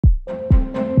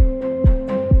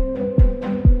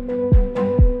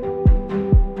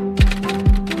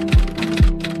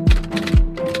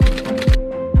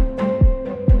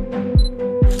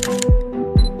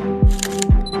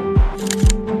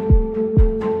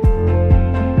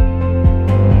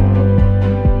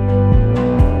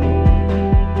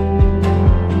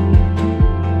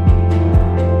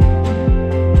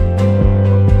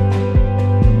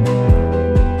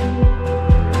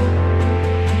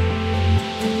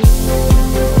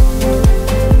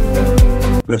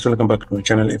Please welcome back to my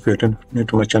channel. If you're new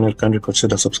to my channel, kindly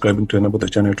consider subscribing to enable the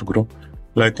channel to grow.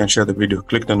 Like and share the video.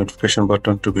 Click the notification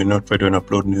button to be notified when I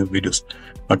upload new videos.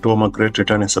 And to all my great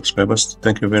returning subscribers,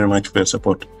 thank you very much for your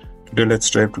support. Today, let's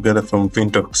drive together from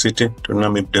Windhoek City to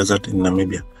Namib Desert in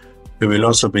Namibia. We will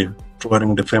also be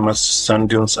touring the famous sand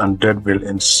dunes and deadvlei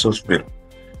in Songwe.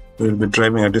 We will be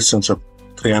driving a distance of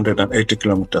 380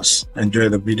 kilometers. Enjoy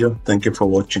the video. Thank you for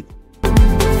watching.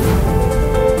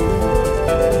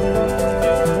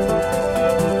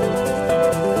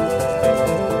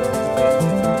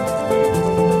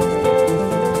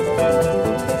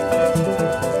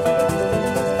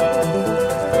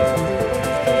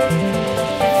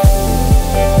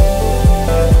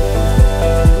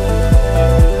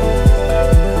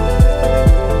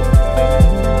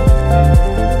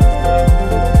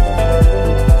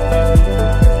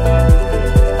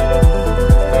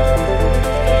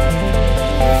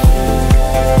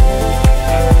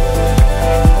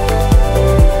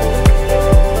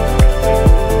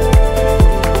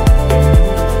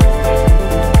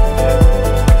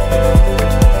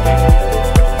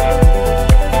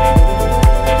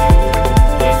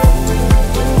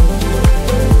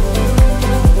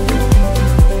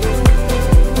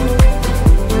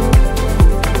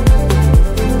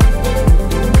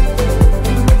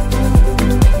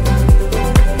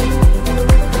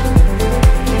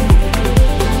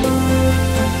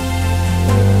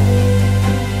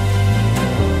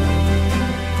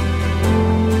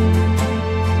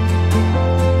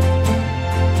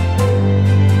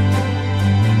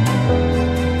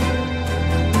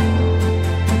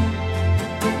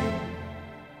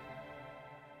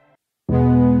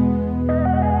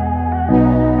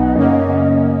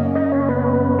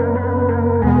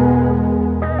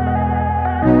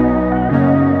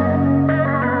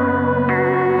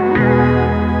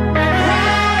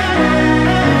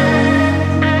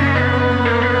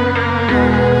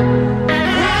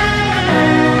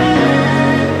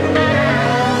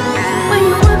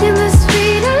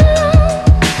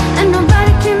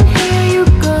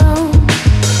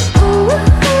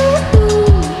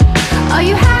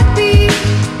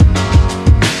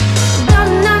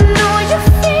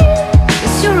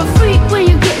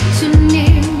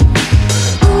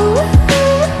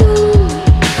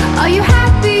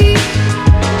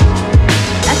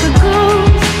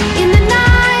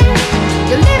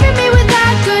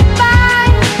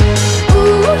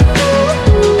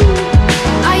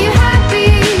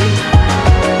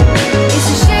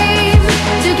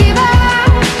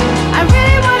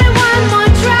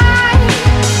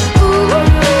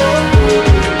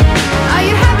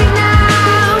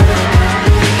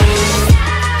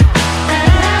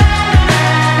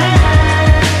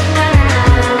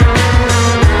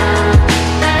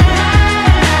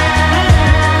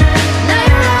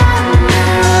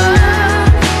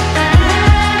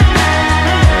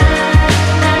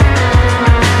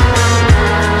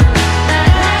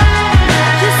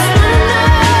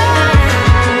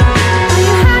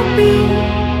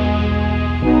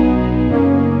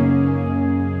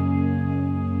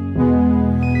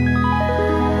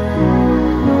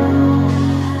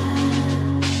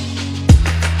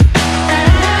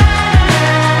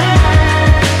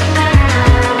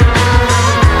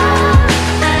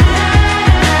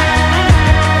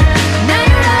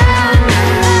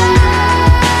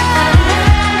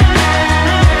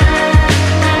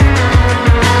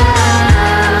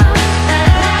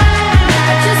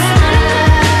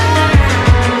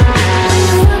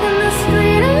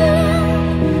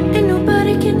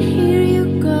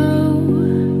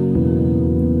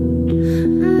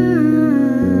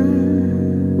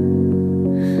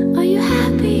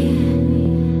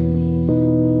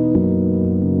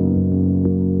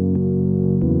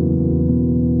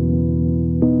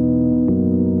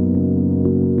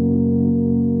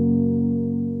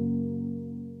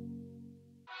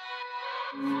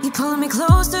 Pulling me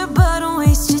closer, but don't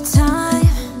waste your time.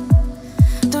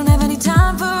 Don't have any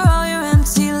time for all your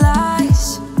empty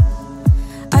lies.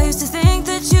 I used to think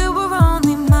that you were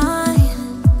only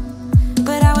mine,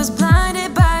 but I was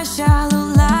blinded by a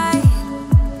shallow light.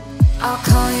 I'll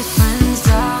call your friends,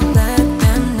 I'll let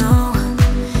them know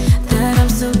that I'm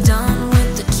so done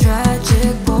with the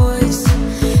tragic boys.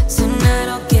 Tonight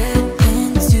I'll get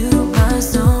into my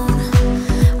zone.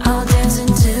 I'll dance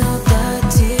until the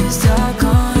tears are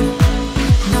gone.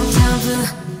 No time for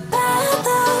bad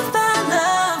love, bad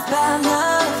love, bad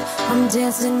love. I'm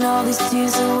dancing all these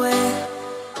tears away.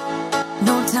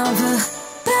 No time for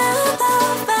bad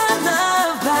love, bad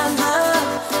love, bad love.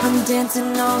 I'm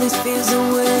dancing all these fears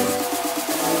away.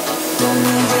 Don't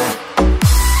need it.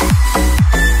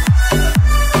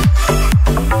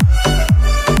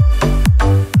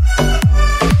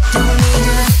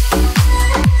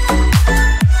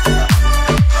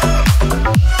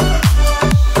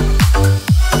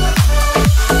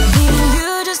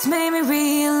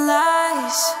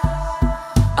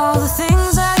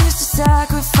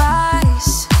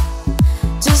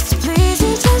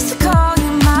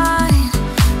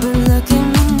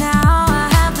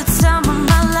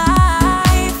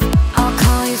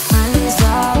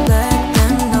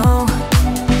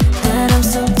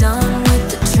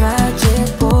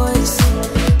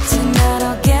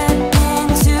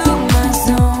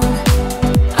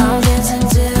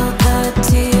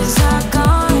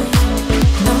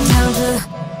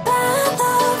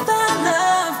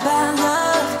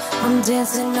 I'm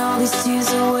dancing all these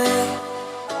tears away.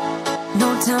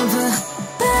 No time for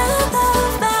bad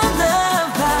love, bad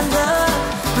love, bad love.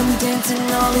 I'm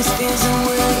dancing all these fears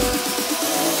away.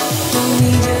 Don't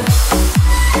need you.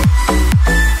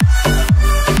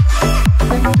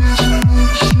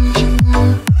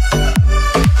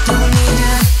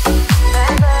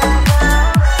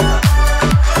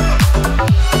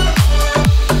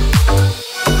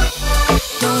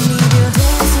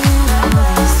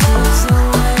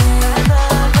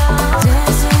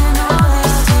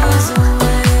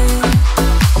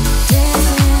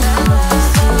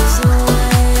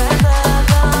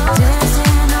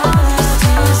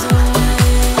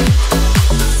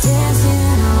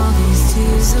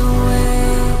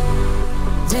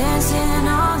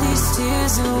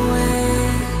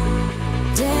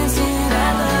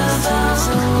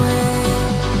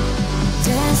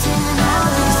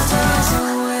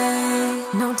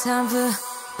 Time for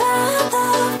bad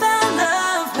love, bad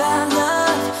love, bad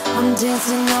love. I'm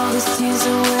dancing all these tears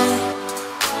away.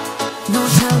 No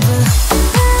time for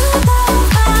bad love,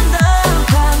 bad love,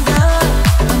 bad love.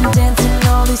 I'm dancing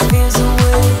all these fears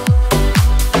away.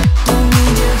 Don't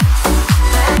need you.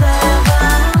 Bad love,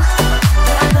 bad love,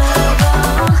 bad love.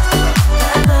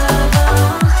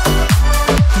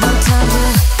 No time for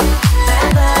bad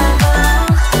love,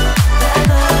 bad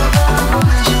love, bad love.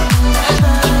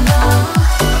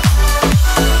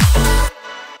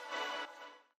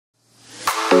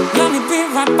 Let me be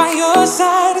right by your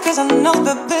side, cause I know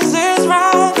that this is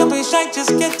right. Don't be shy,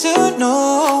 just get to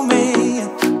know me.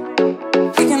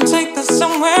 We can take this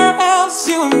somewhere else.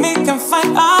 You and me can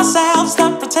find ourselves.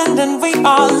 Stop pretending we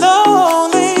are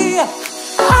lonely.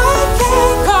 I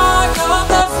can't call your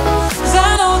bluff, cause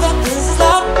I know that this is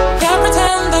love. Can't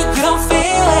pretend that you don't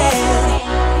feel it.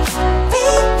 Be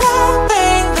that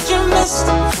thing that you missed.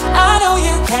 I know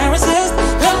you can't resist.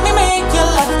 Let me make your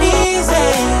life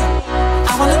easy.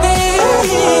 I wanna be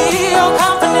your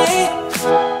company.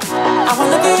 I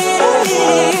wanna be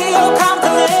your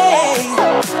company.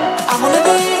 I wanna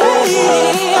be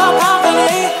your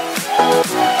company.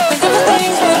 Think of the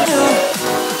things we do.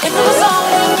 If it was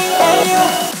only me and you.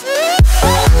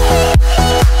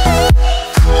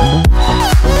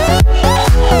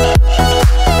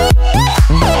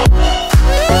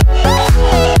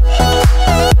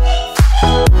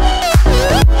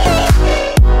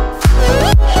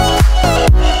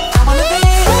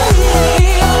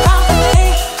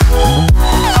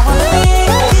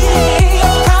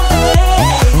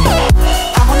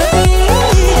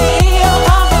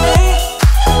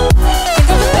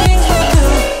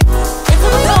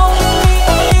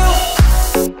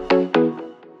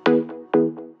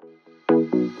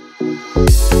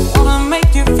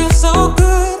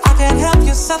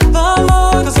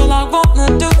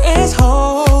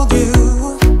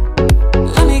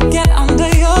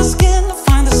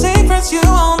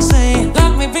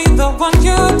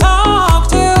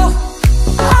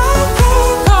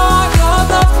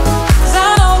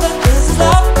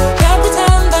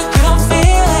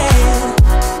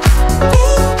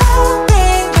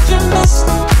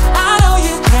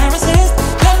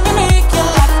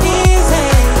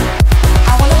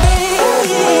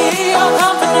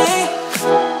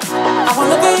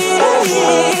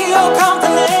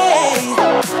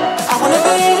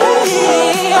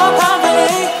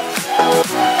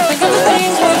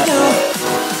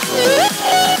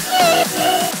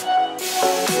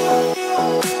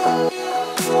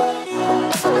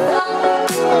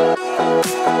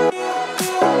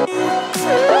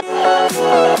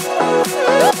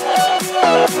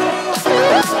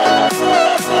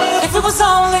 If it was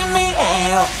only me and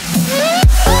you.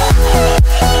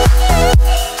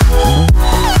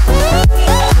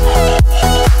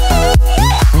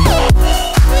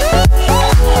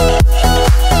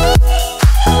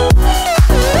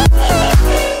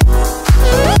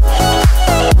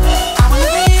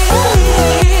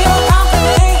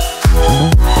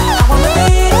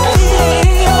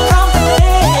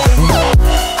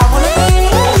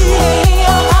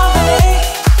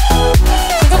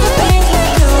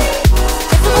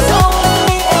 If it was only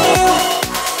me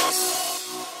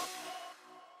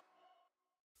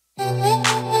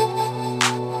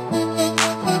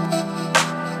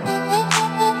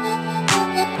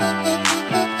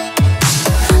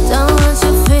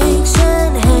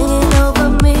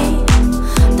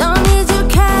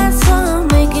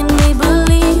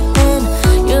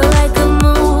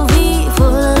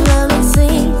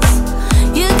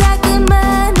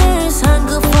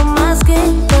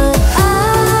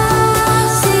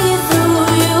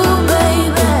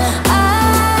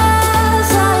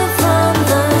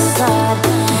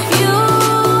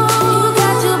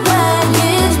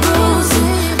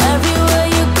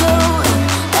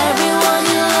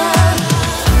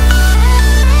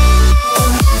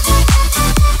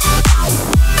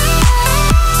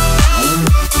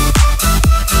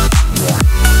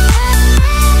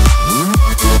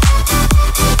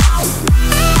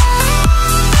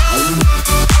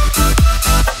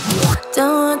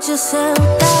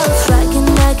self-doubt striking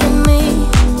back at me.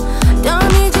 Don't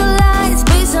need your lies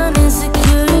based on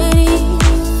insecurity.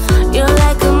 You're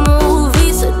like a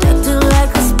movie, seductive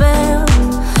like a spell.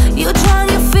 You drown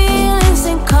your feelings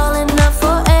and calling out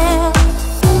for air.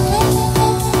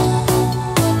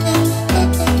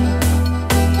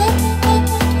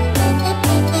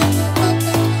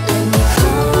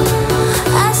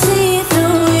 I see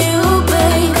through you,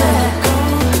 baby.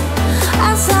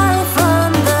 I saw it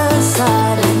from the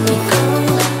side. Let me go.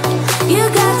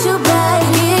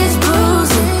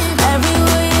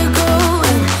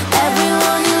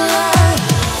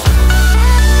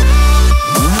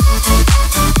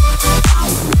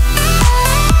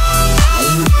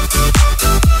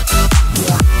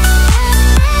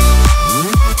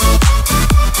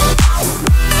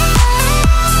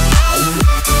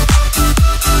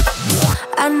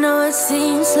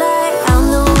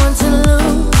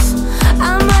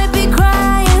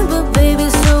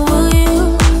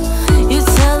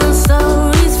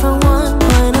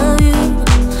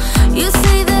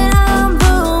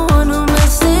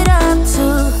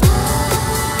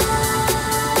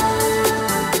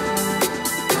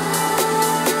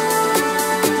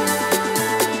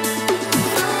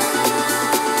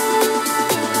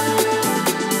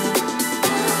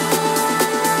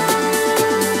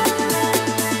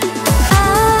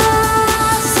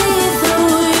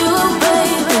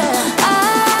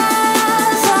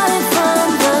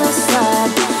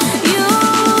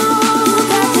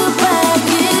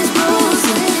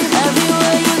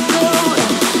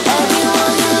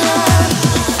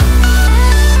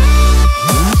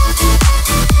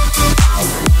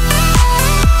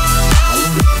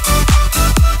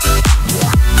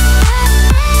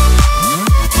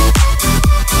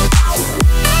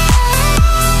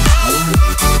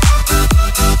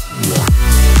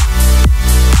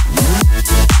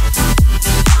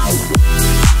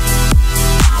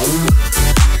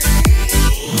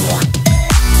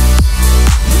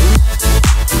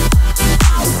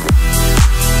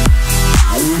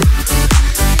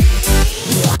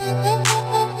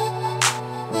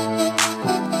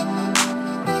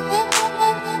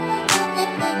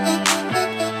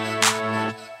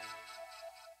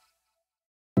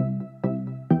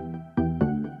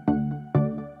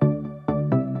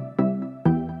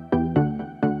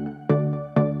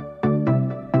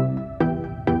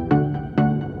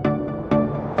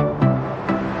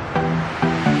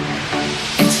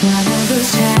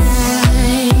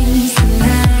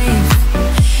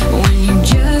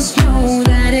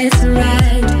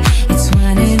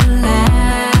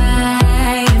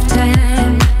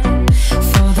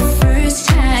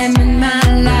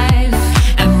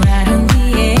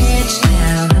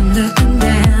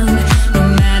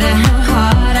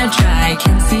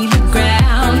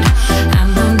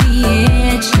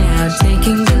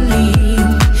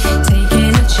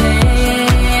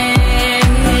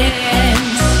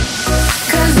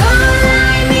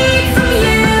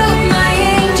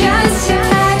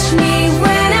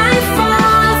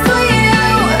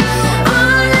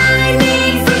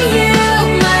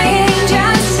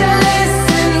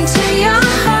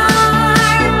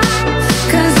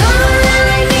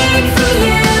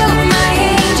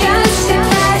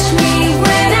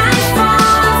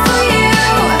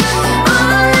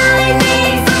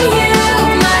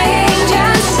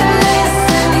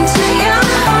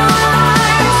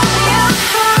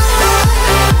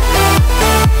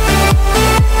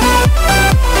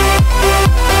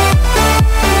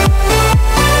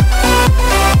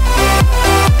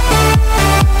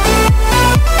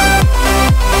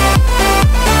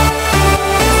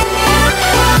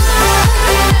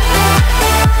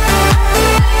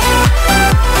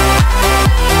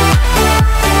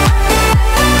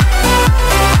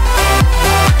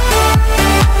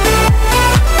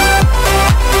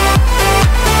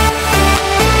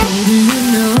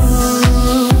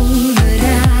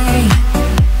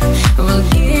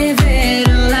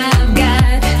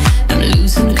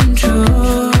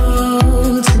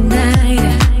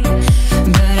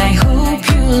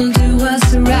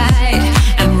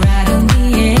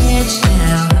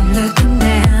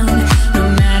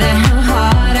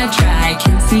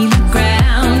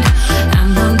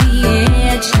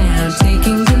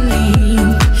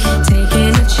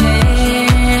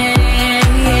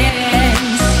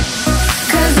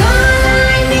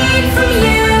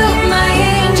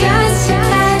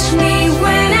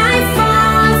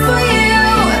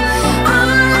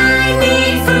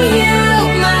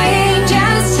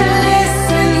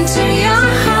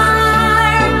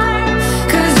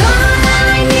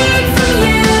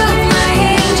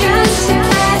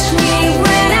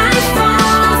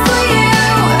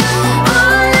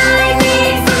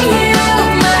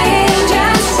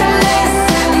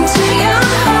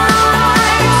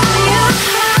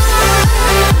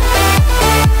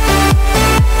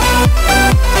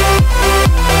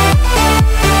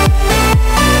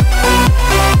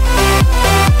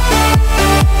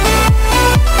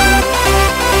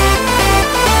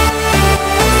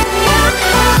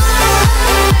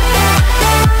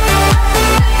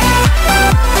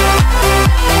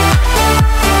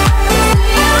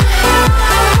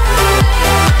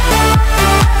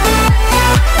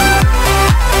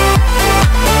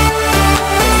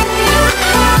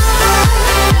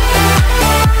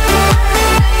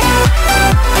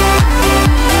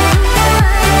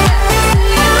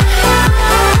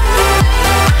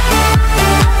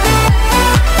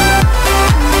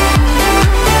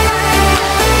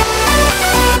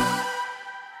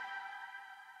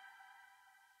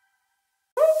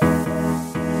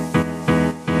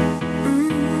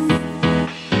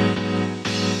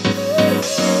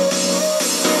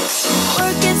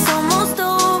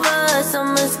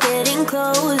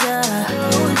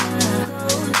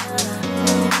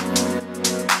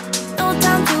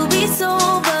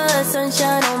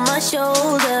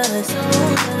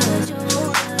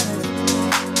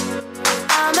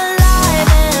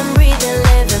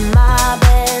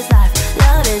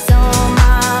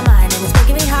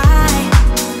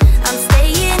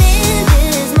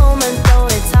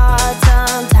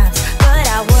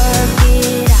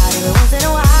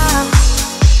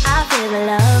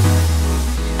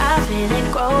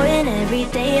 and every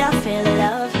day I feel the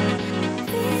love.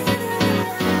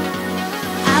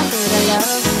 I feel the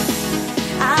love.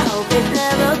 I hope it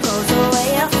never goes away.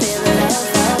 I feel the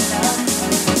love, love, love.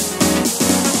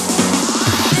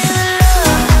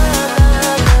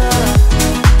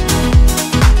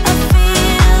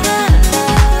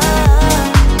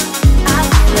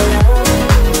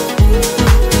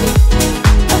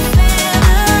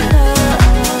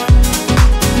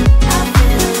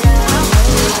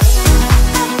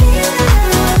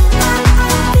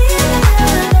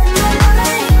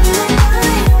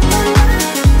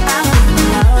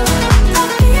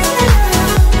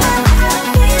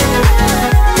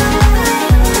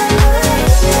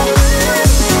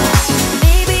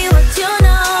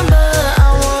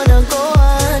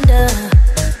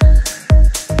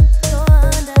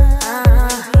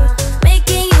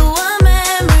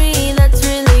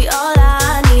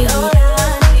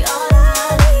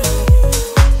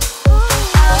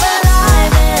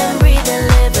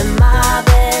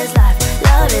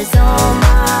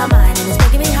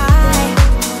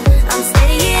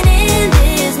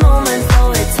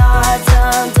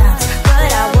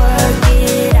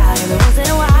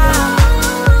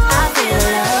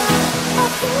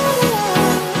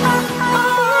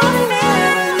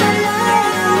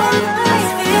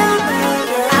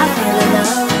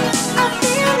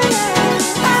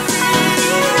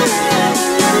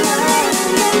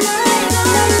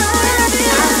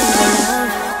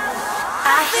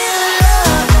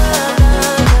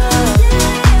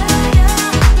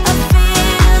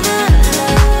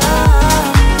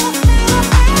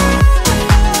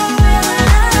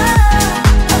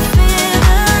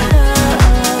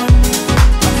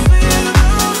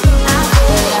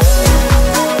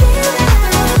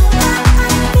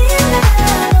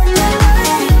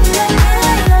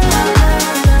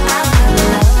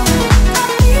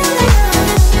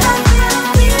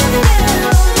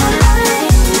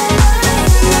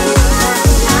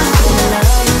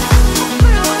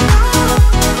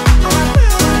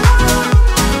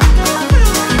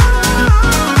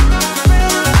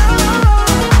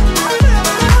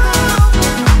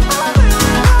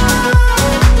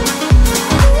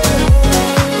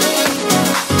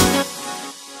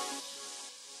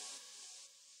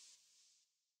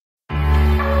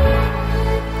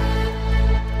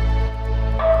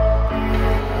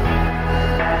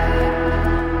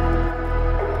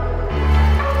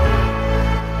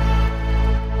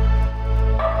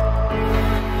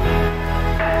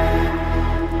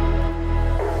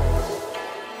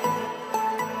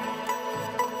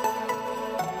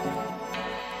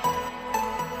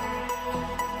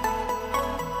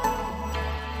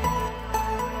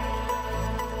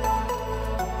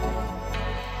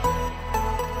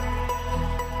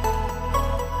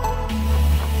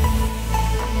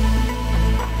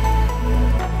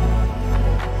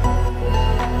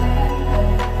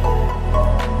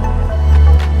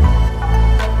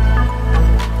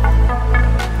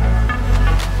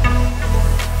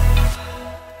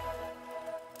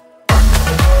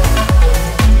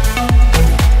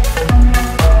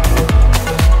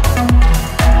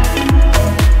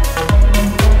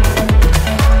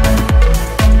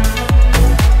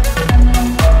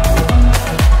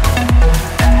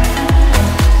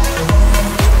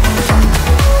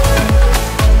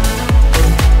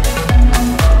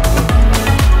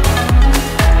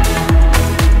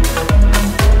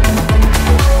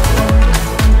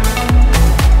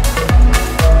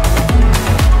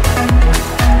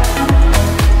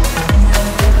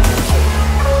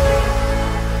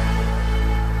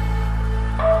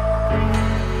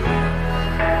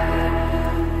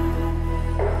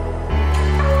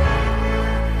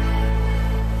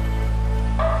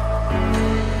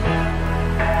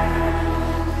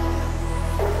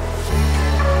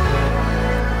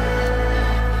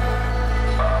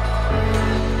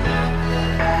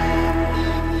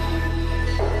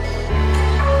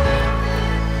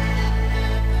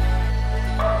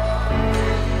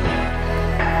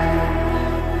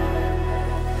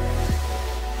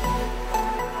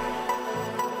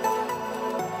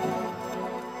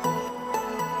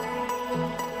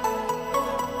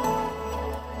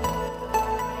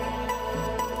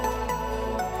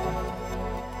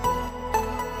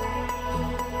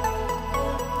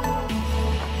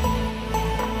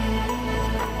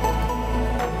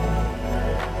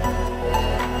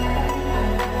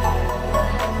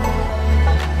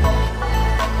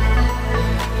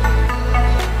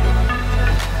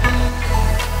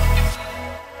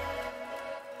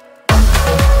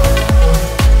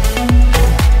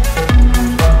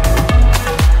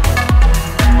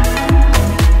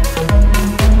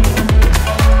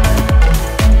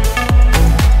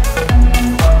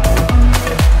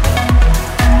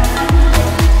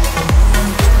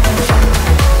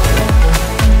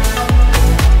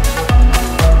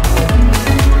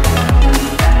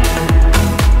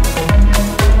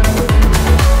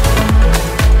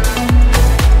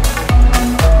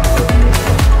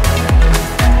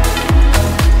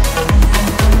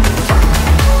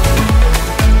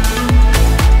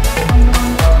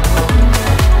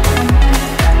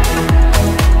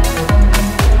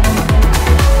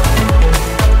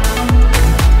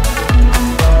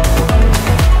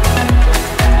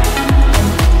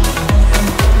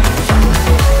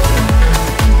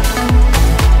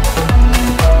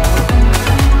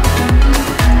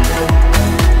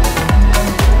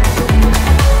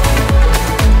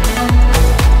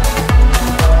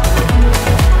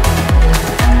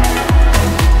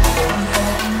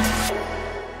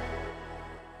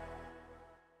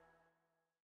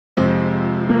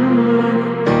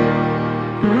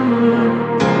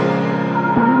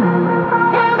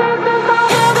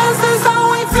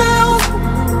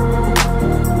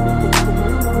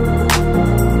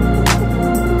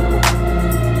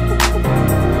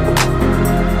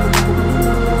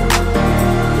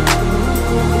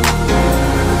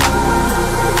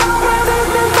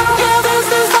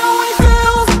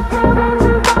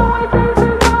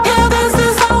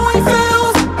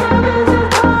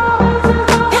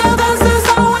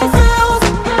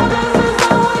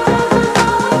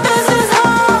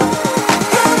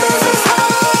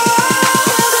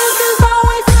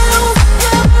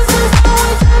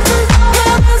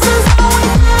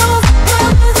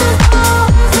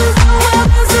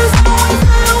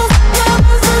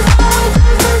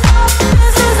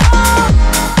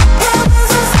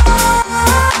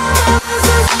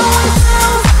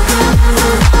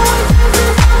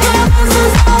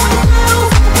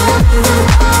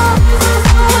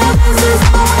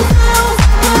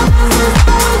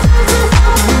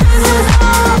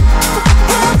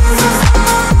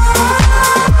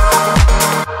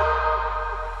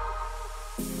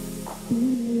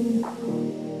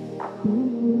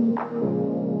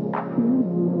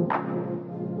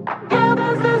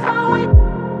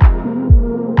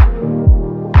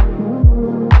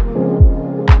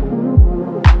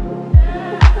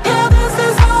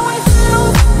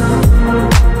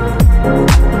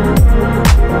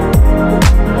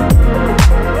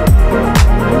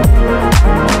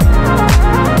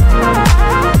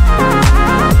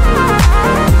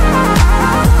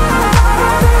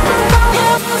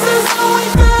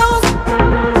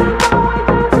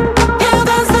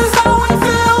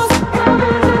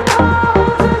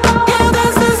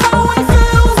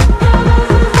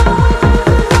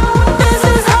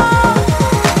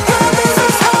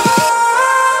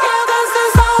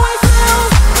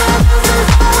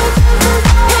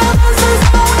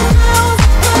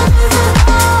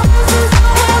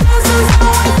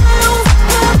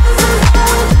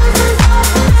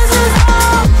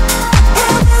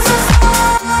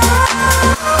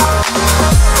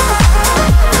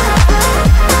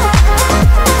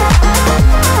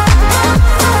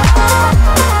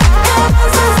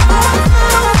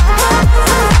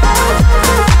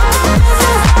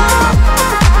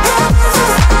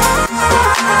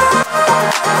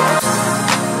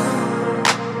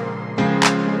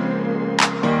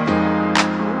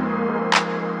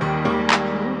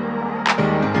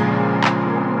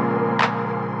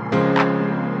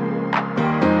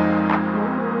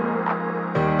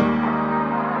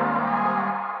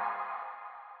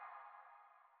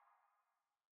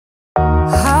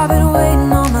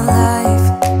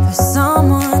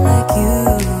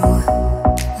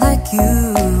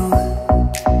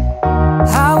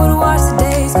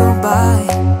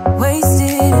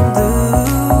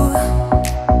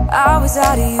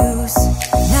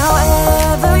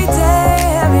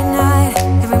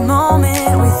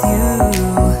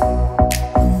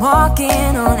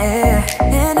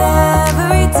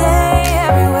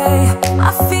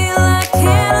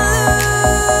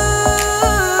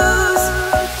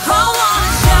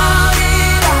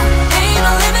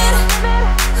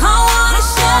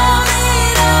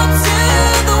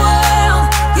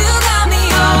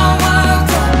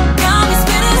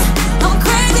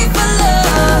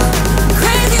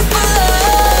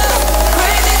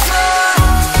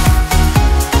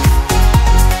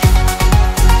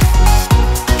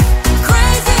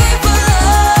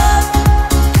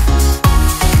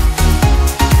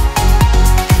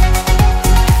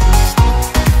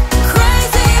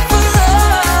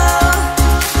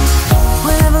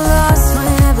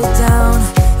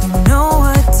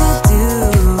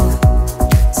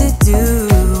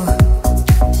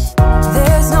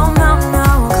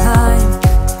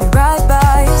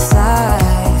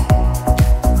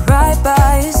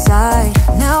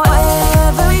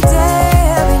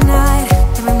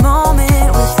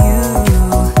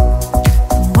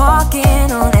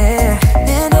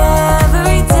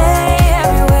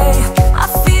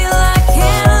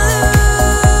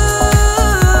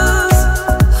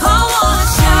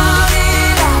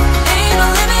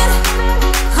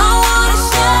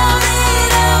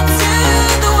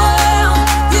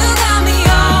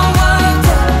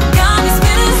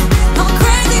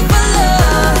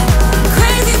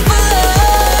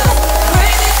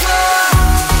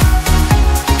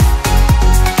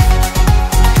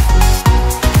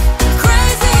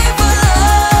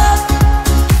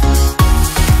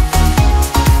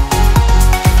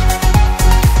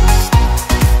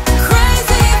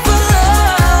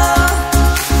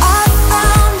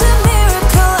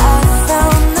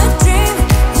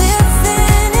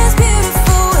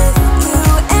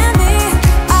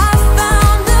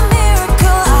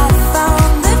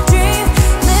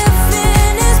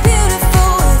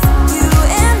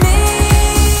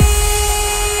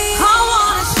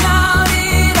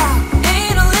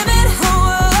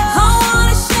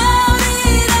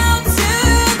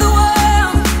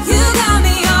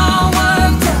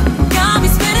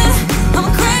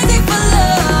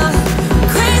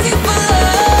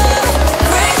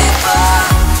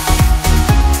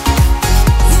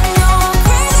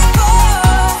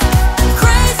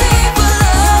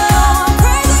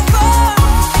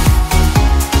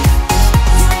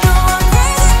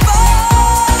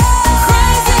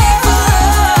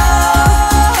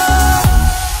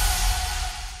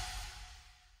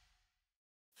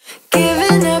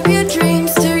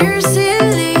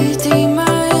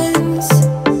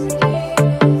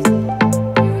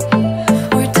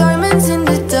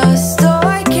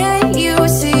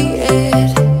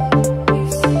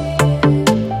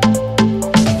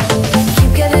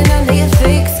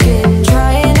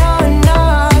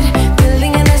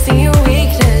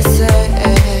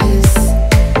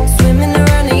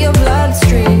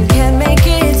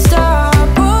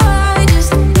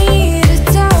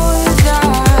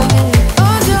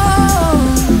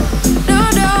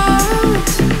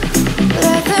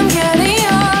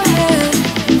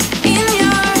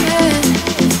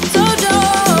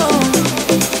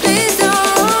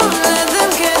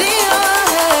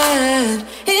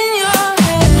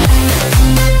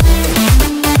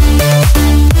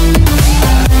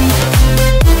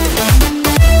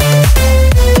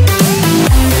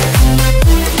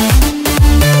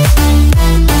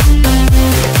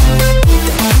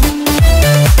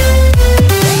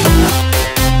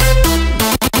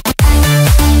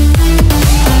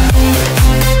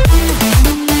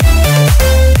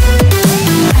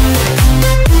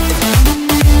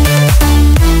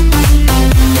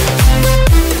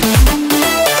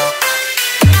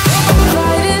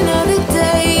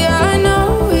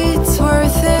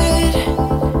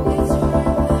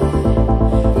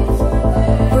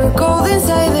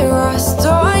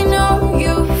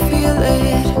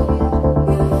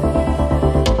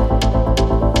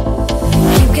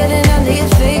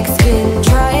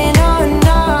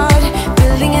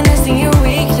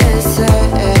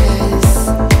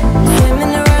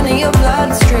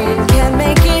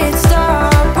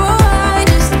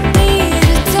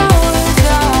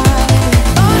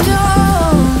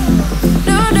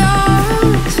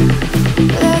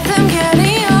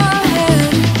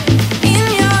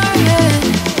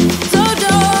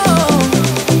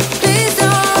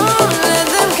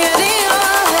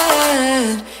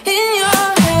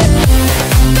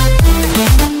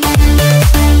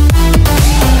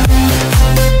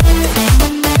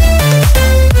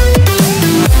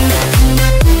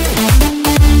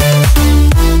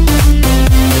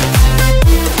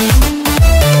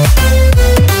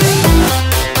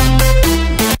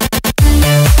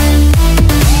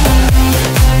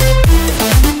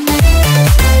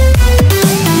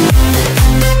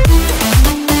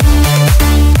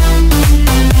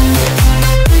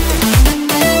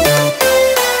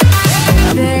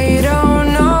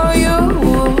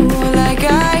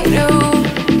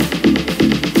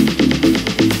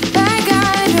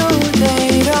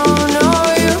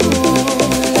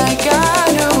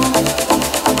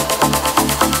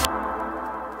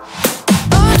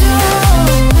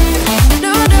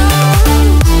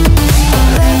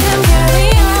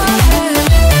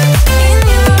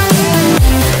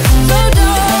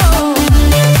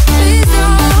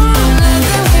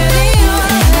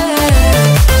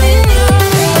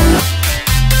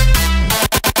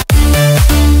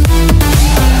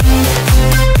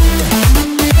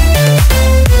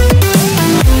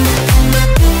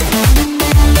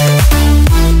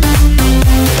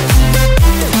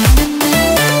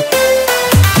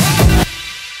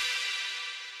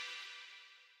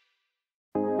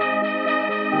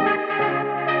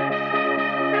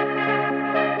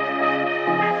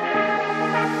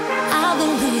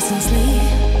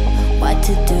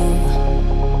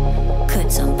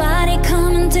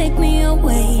 take me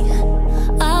away.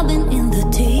 I've been in the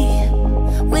deep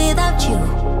without you,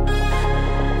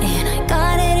 and I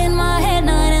got it in my head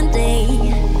night and day.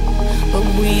 But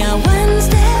we are one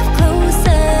step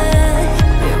closer.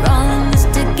 We're all in this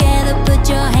together. Put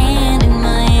your hand in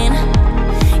mine.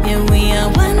 Yeah, we are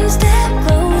one step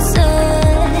closer.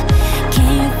 Can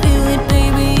you feel it,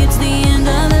 baby? It's the end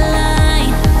of the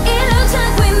line. It looks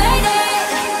like we made it.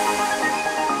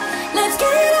 Let's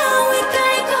get it on. We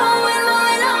got it going,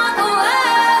 moving on. Oh,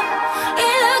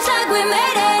 it looks like we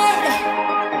made it.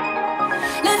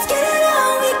 Let's get it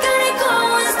on. We got it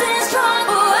going, stay strong.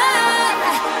 Oh,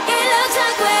 it looks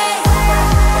like we.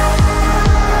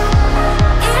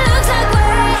 It looks like we.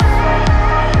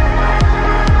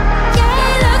 Yeah,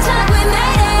 it looks like we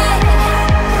made it.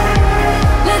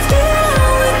 Let's get it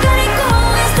on. We got it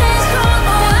going, stay strong.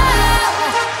 Oh,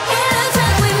 it looks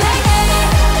like we made it.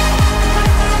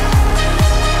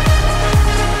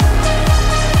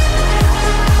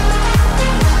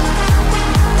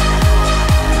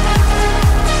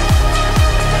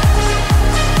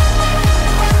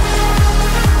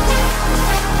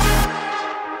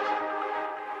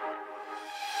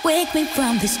 Wake me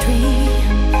from this dream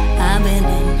I've been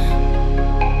in.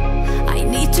 I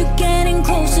need to get in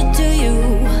closer to you.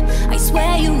 I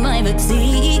swear you might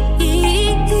succeed.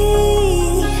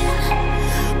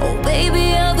 Oh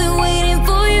baby, I've been waiting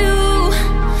for you.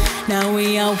 Now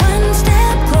we are one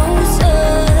step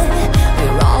closer.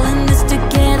 We're all in this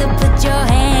together. Put your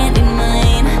hand in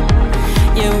mine.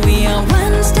 Yeah, we are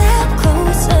one step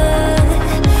closer.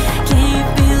 Can you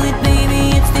feel it, baby?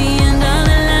 It's the end of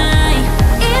the line.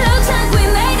 It looks like we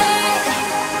made it.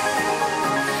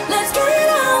 Let's get it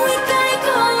on. We got it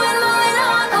going, moving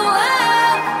on. Oh,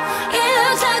 it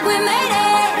looks like we made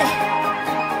it.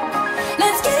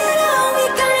 Let's get it on. We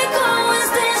got it going,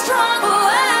 stay strong. Oh,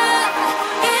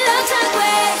 it looks like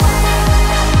we.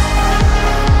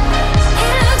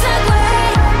 It looks like we.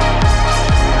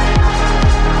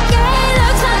 Yeah, it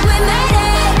looks like we made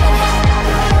it.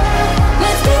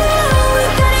 Let's get it on. We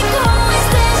got it going,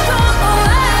 stay strong. Oh,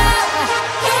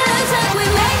 it looks like we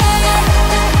made it.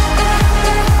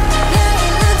 Yeah,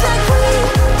 it looks like we.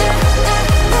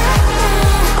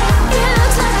 It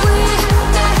looks like we.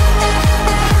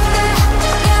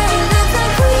 Yeah, it looks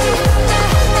like we.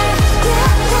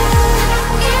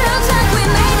 It looks like we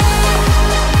made it.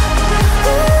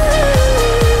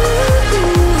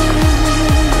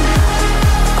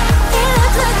 It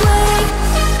looks like we.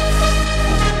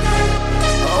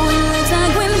 Oh, it looks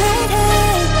like we made it.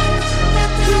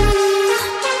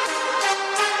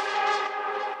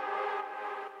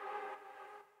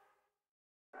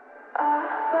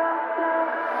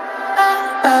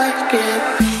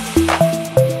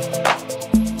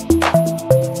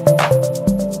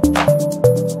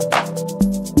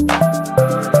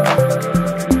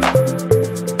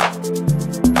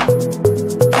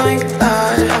 Like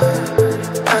that,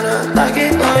 and I like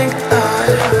it like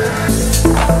that.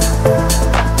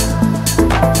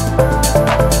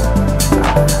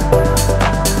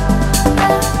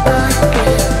 Like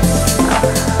it.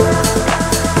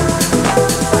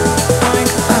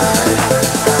 Like that,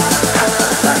 and I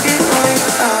like it like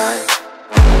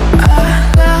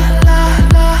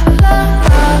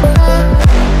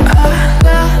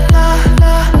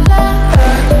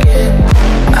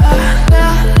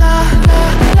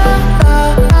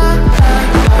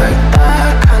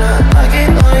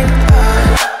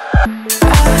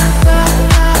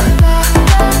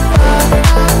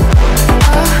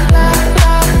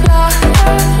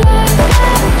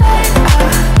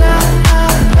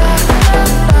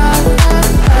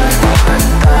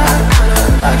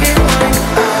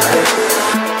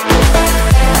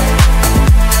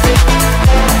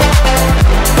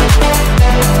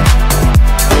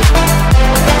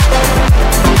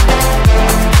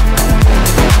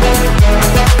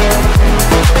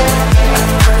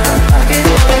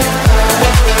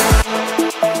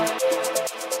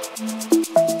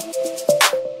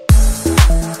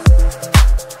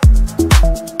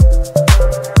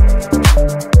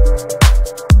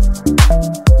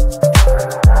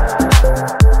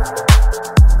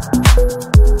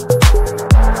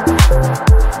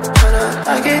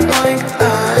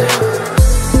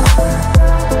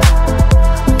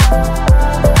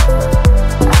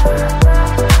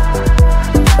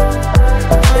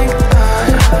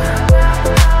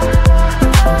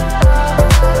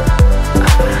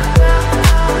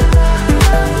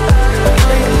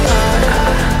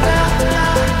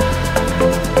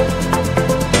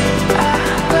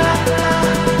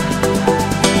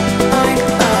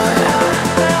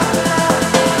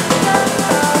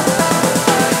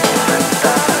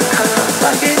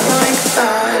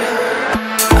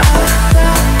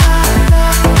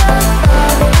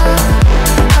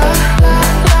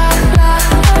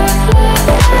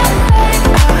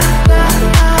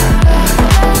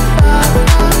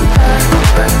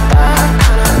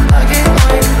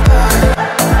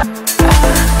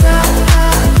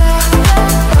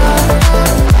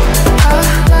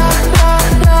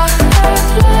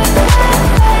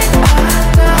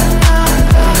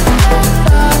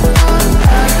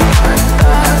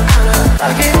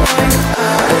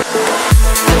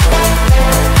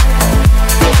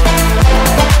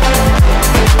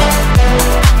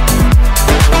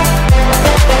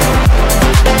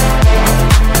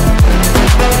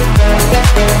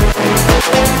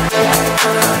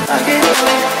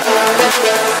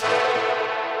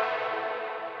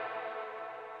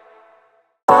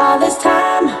All this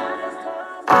time,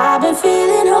 I've been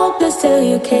feeling hopeless till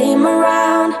you came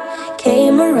around,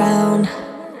 came around.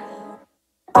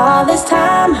 All this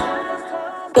time,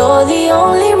 you're the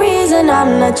only reason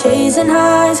I'm not chasing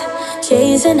highs,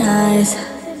 chasing highs.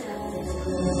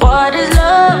 What is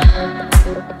love?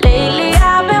 Lately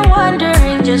I've been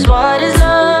wondering just what is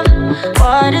love,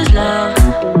 what is love?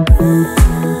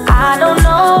 I don't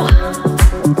know,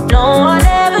 no one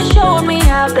ever showed me.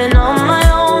 I've been on my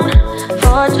own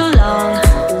for too long.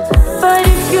 But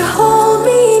if you hold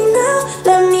me now,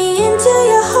 let me into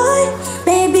your heart,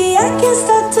 maybe I can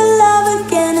start to love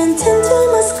again and tend to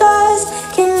my scars.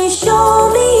 Can you show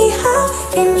me how?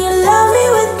 Can you love me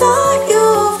without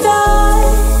you've done?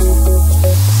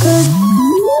 'Cause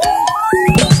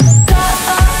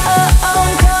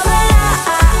I'm coming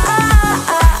alive.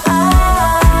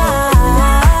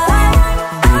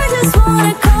 I just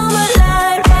wanna come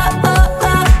alive.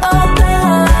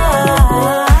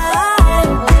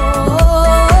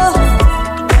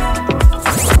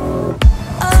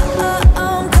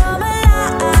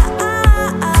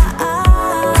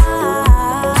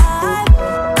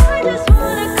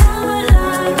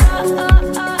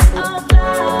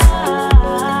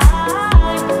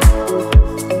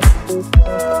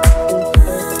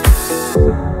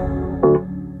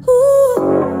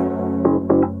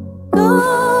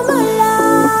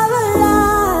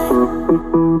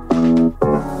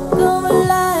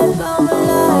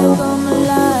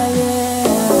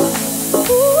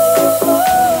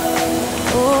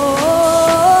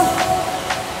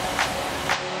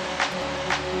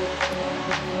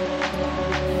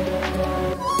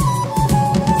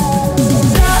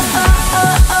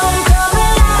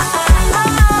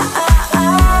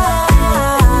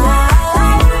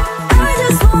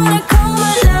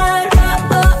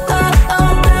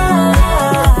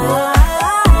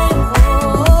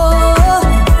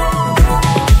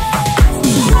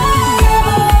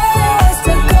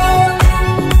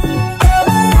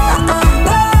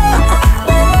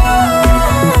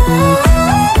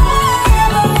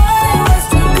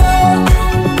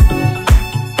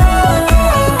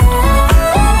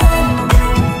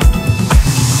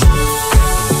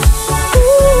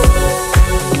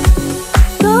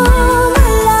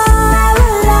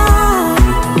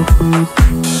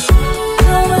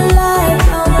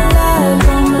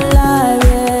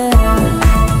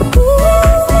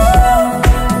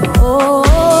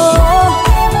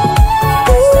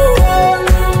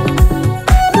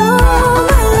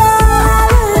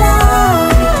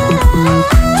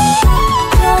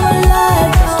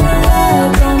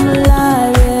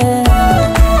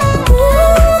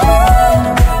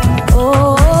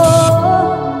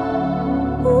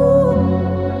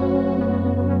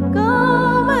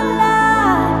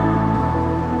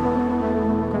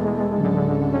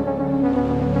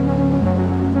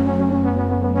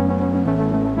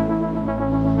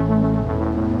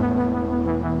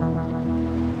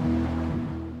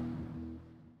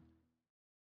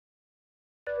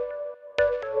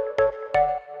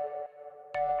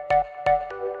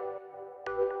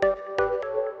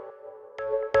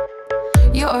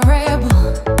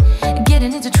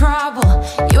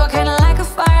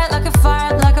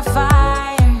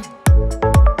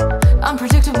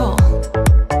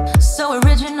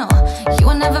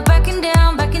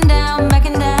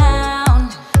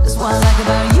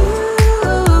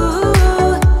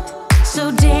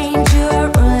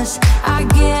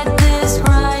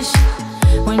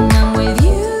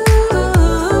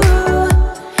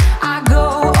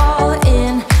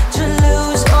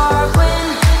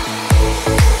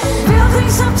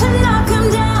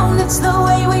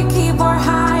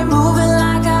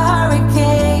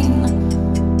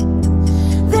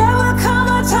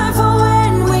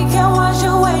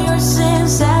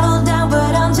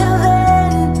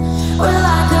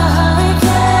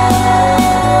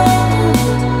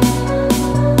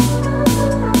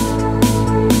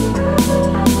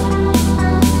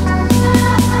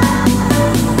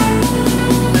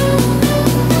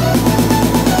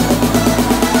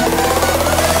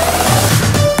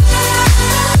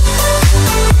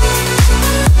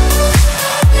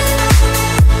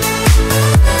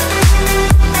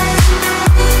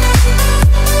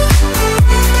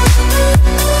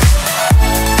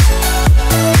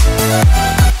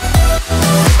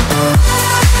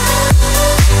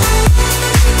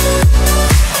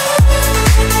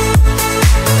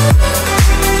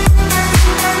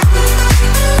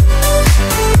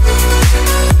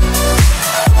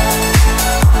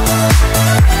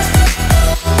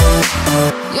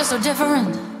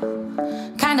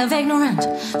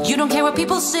 don't care what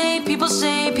people say, people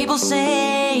say, people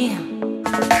say.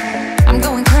 I'm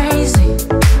going crazy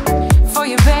for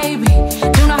you, baby.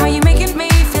 Don't know how you're making me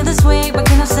feel this way. What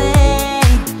can I say?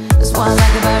 That's what I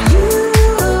like about you.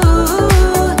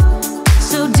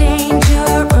 So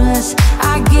dangerous.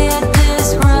 I get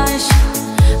this rush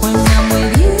when I'm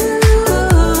with you.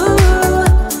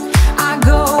 I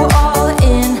go all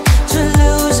in to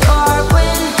lose or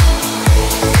win.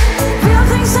 Real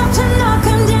things up to knock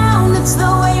 'em down. It's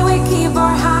the way we keep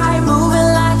our high, moving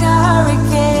like a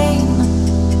hurricane.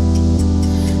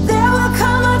 There will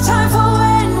come a time for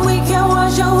when we can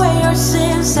wash away our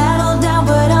sins, settle down,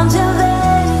 but until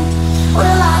then,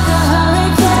 we're like a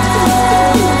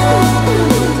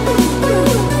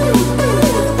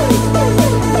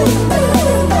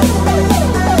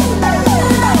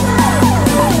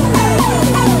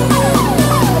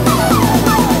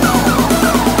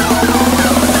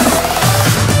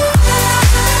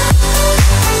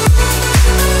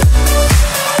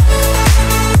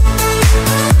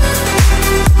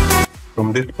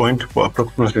From this point, for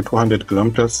approximately 200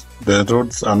 kilometers, the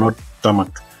roads are not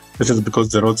tarmac. This is because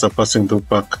the roads are passing through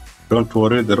park. Don't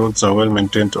worry, the roads are well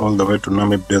maintained all the way to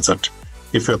Namib Desert.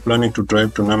 If you are planning to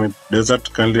drive to Namib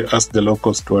Desert, kindly ask the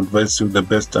locals to advise you the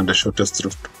best and the shortest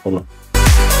route to follow.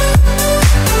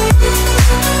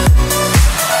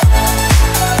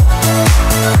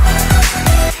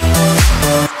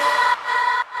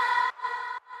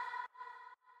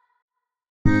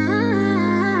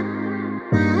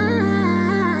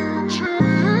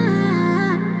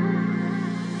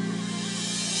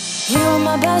 You were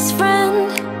my best friend.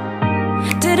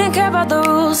 Didn't care about the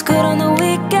rules, good on the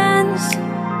weekends.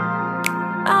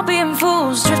 I'll be in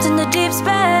fools, drifting to deep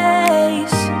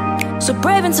space. So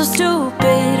brave and so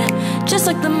stupid, just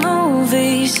like the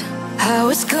movies. I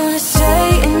was gonna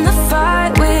stay in the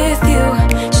fight with you,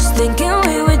 just thinking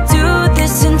we would do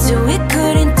this until we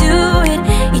couldn't do it.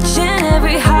 Each and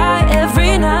every high,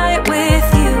 every night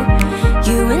with you.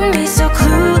 You and me so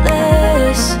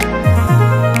clueless.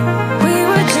 We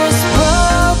were just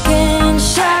broken,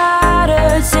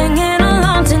 shattered, singing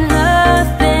along to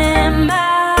nothing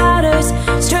matters.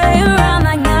 Stray around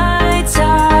like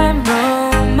nighttime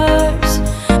rumors.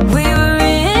 We were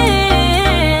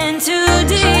in too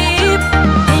deep.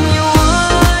 In your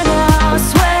worn out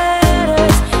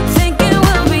sweaters, thinking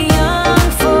we'll be young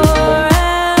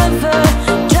forever.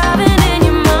 Driving in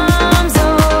your mom's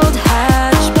old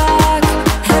hatchback,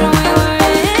 and we were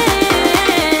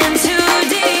in too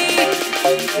deep.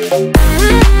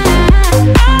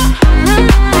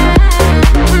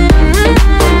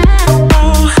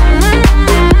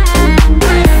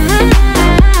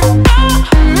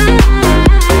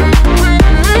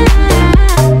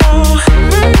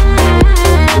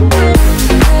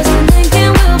 Cause I'm thinking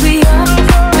we'll be young,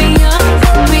 be young,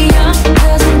 be young.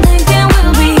 Cause I'm thinking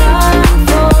we'll be young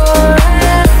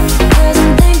forever. Cause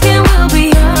I'm thinking we'll be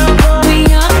young, be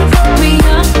young, be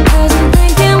young. Cause I'm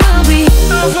thinking we'll be.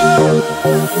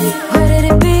 Where did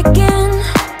it begin?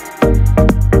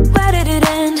 Where did it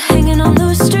end? Hanging on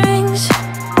loose strings,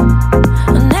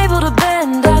 unable to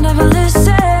bend. I never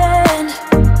listened,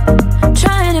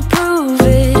 trying to prove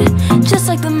it, just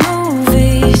like the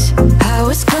movies. I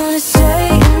was gonna stay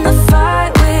in the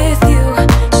fight with you,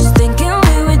 just thinking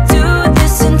we would do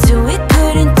this until we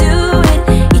couldn't do it.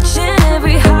 Each and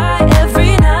every high,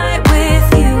 every night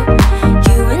with you.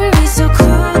 You and me so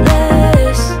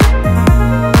clueless.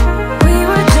 We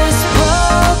were just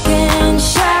broken,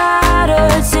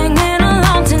 shattered, singing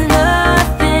along to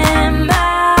nothing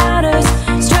matters.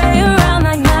 Stray around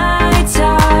like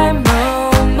nighttime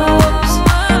rumors.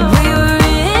 We were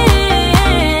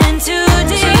in too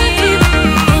deep.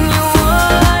 In your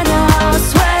worn out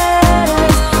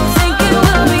sweaters, thinking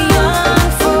we'll be young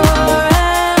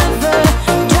forever.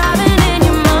 Driving in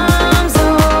your mom's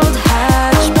old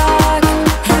hatchback,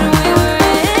 and we were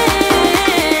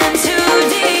in too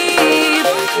deep.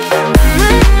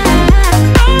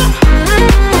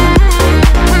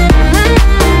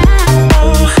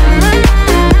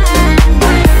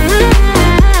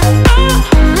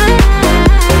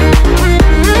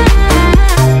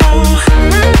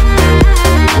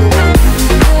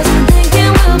 Cause I'm thinking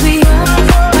we'll be young,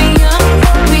 be young,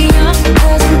 be young.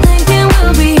 Cause I'm thinking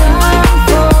we'll be young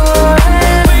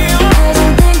forever. Cause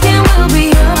I'm thinking we'll be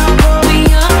young, be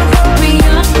young, be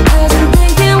young. Cause I'm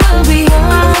thinking we'll be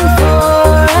young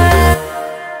forever.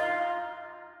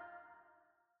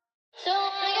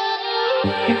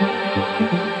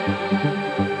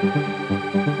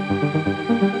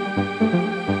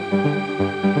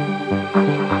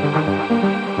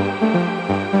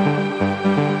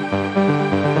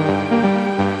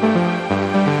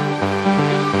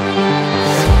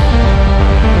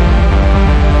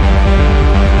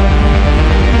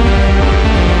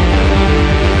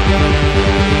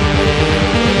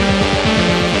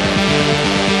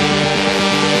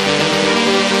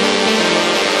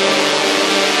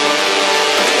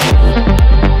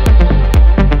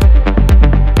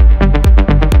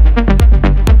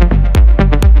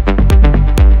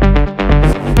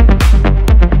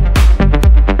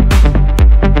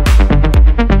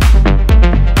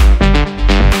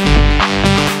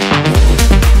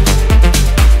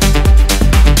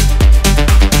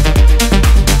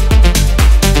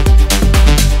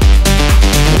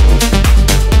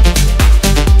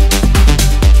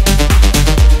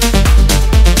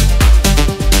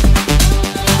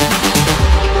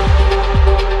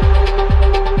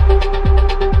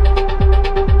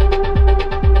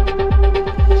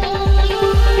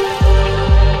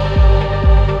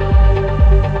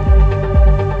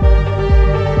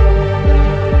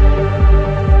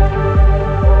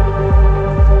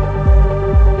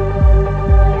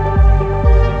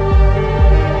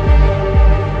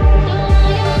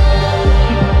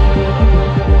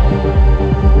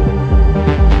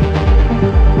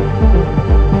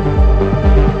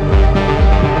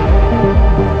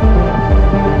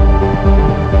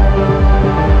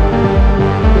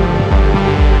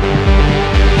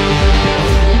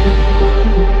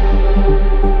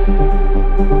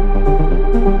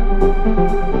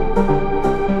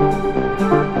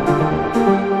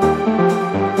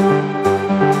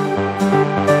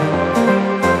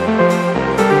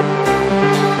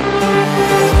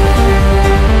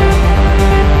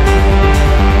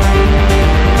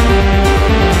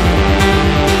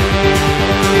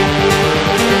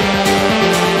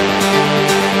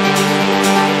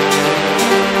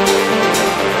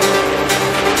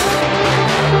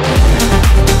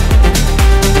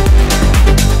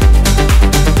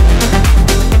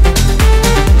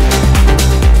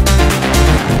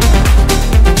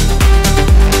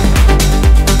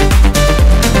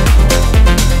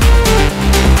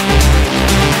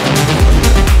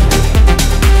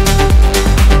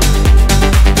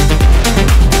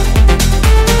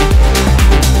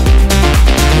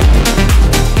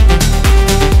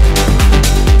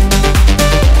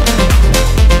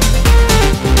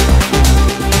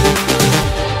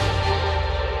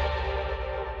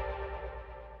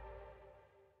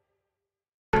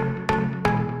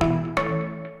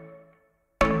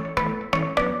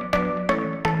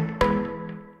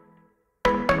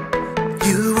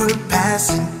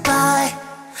 passing by,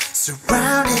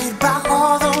 surrounded by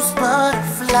all those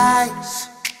butterflies.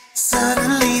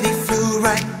 Suddenly they flew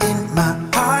right in my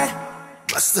heart.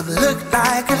 Must have looked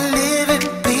like a living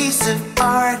piece of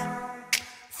art.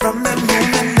 From that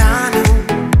moment I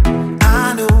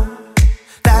knew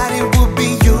that it would be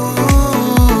you.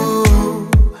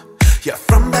 Yeah,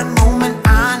 from that moment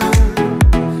I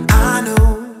knew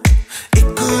it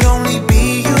could only be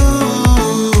you.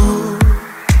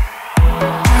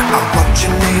 I wrote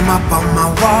your name up on my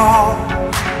wall,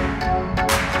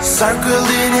 circled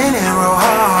in an arrow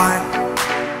heart.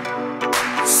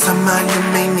 Somehow you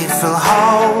made me feel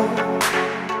whole.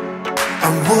 I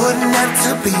wouldn't have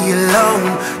to be alone.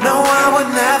 No, I would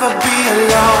never be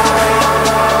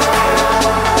alone.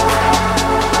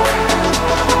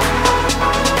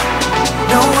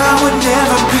 No, I would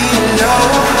never be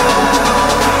alone.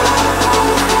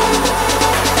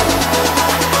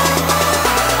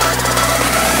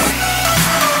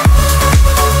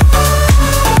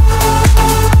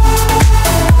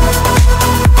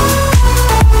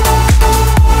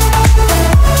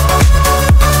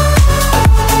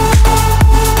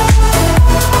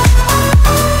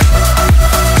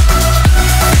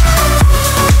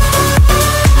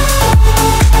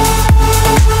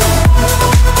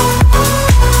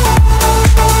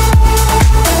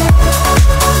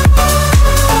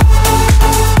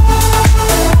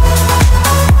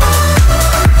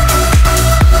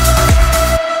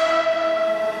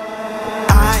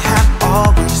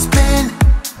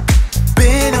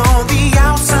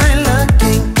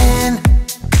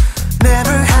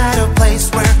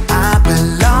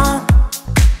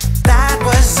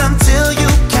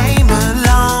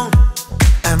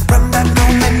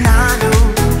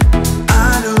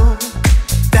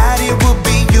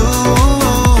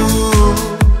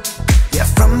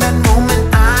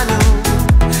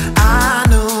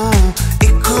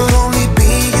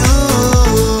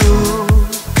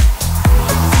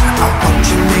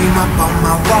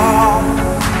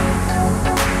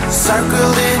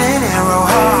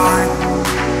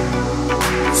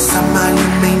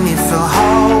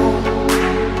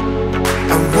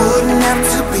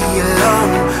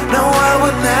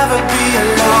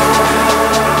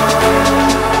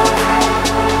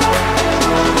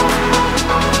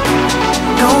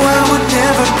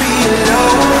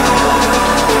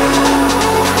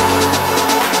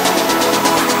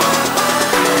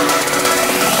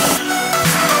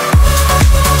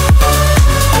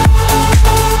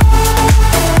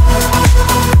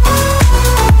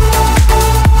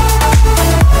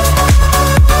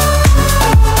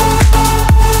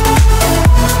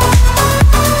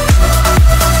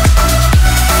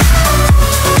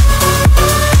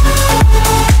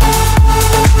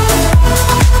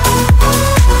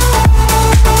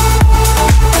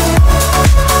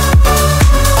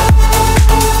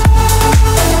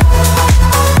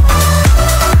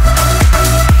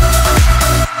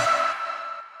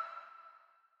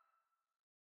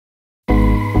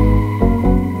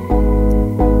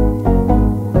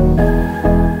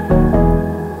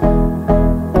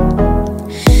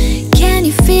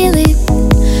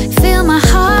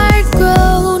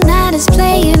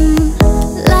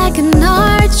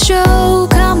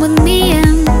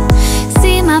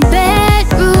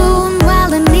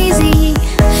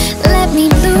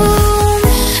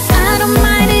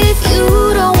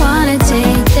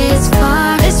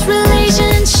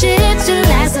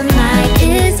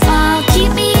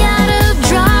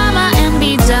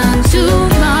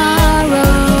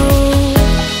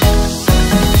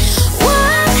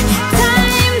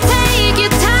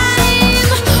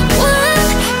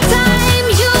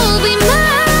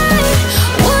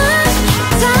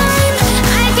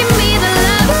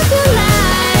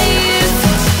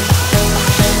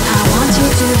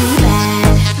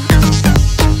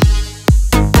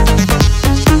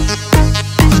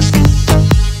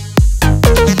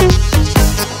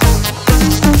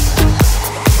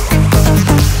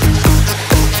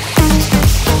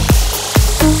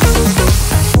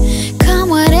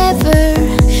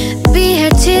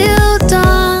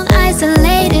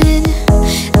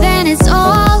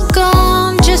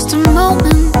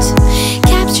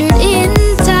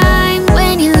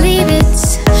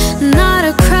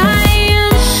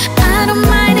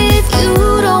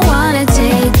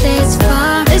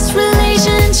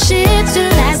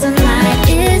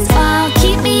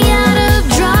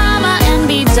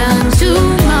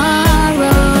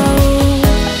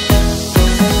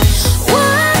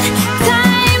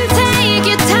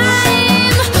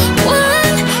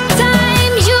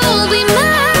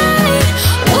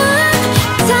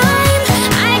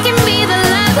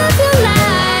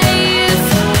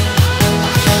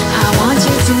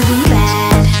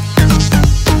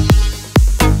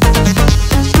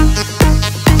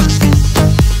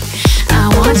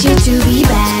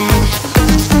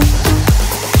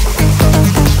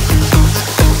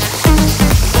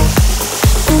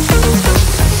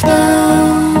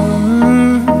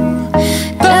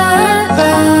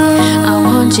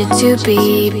 to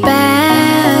be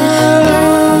bad.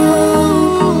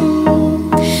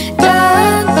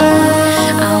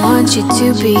 I want you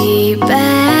to be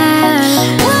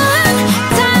bad. One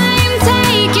time,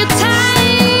 take your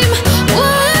time.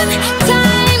 One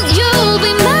time, you'll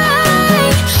be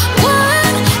mine.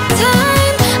 One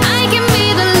time, I can be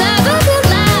the love of your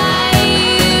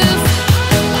life.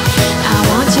 I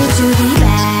want you to be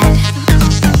bad.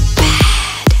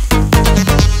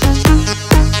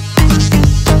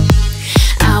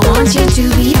 I want you to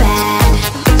be bad.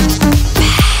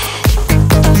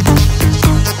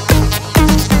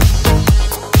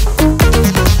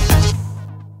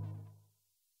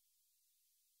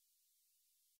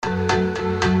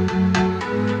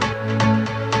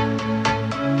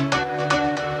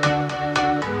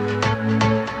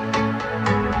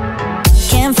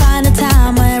 Can't find a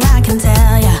time where I can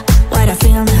tell ya what I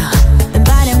feel now. Been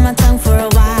biting my tongue for a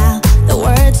while. The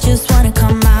words just wanna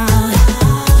come out.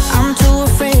 I'm too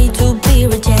afraid to be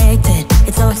rejected.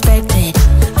 It's so expected.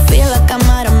 I feel like I'm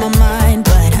out of my mind,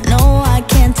 but I know I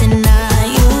can't deny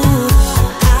you.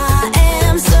 I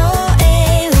am so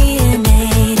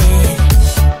alienated.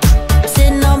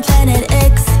 Sitting on planet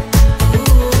X.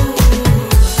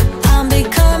 I'm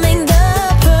becoming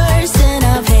the person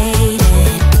I've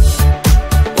hated.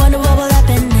 Wonder what will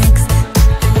happen next.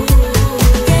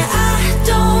 Yeah, I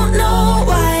don't know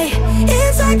why.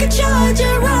 It's like a charge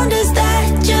around us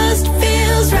that just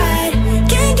feels right.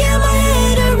 Can't get my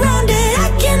head around it. I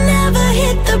can never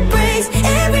hit the brakes.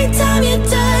 Every time you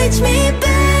touch me,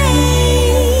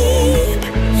 babe,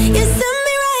 you send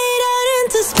me right out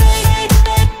into space.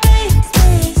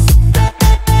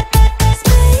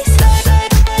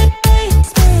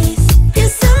 You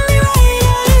send me right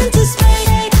out into space.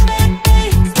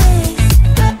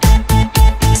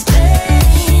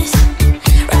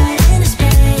 Right into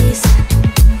space.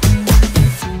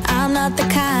 I'm not the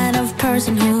kind of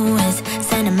person who is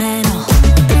sentimental,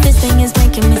 but this thing is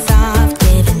making me soft,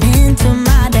 giving into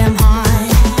my damn heart.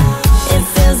 It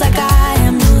feels like I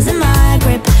am losing my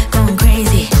grip, going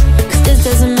crazy, 'cause this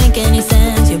doesn't make any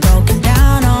sense. You're broken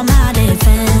down all my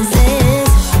defenses.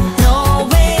 No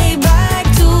way back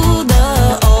to the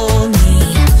old me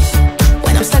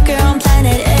when I'm stuck here on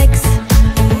planet X.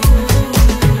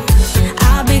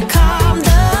 I'll become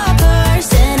the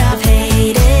person I've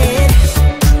hated.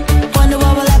 Wonder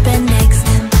what will happen next.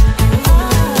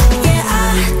 Yeah,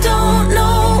 I don't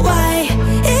know why.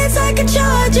 It's like a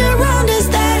charge around us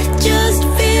that just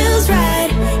feels right.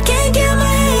 Can't get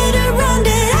my head around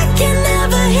it. I can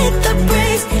never hit the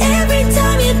brakes. Every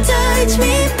time you touch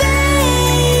me,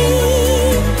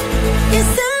 babe, you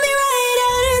send me right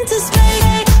out into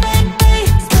space.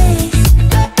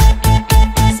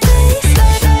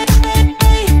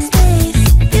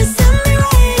 You send me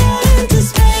right out into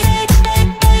space.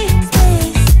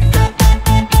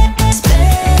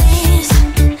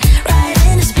 Right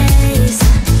into space.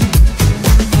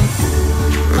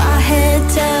 My head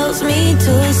tells me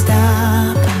to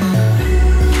stop,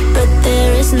 but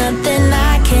there is nothing I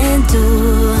can do.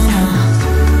 No.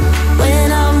 When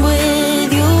I'm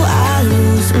with you, I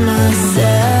lose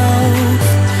myself.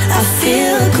 I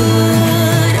feel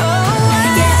good. Oh,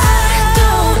 yeah, I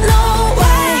don't know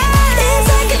why. It's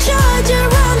like a charge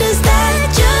around us that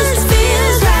just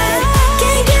feels right.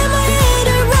 Can't get my head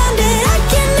around it. I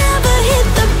can never hit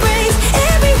the brakes.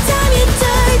 Every time you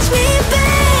touch me,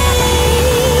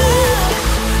 babe,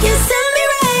 you send me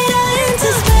right out into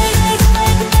space.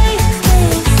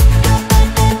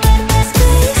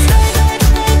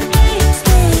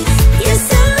 You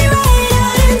send me right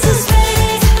out into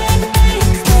space.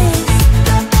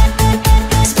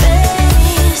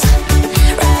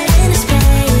 Right into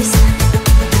space.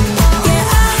 Yeah,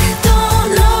 I don't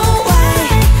know why.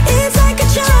 It's like a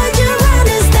charge around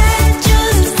us that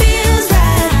just feels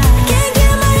right. Can't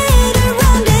get my head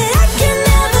around it. I can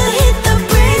never hit the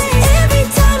brakes. Every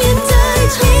time you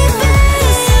touch me,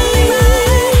 babe,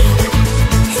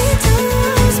 into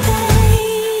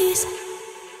space.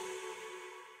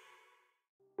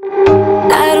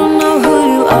 I don't know who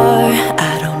you are,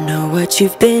 I don't know what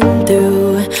you've been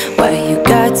through, why you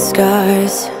got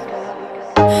scars.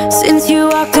 Since you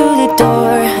walked through the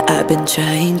door, I've been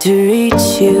trying to reach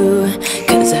you,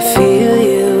 'cause I feel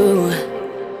you.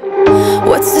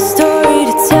 What's the story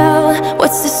to tell?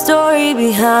 What's the story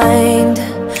behind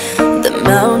the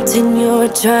mountain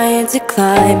you're trying to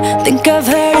climb? Think I've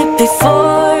heard it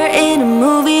before in a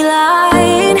movie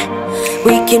line.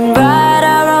 We can write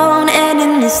our own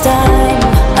ending this time.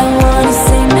 I wanna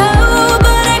say no,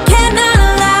 but I cannot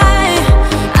lie.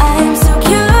 I'm so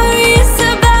curious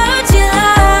about your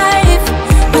life,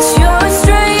 but you're a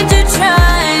stranger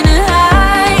trying to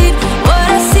hide what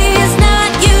I see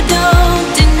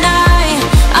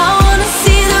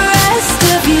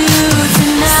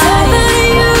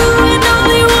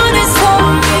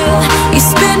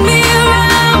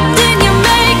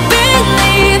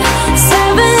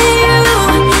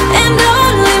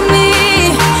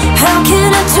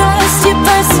trust your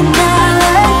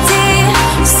personality?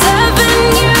 Serving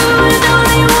you and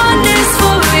only one is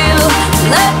for real.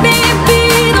 Let me be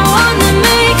the one that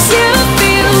makes you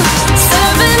feel.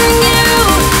 Serving you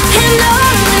and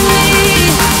only me.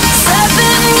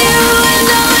 Serving you and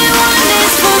only one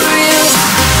is for real.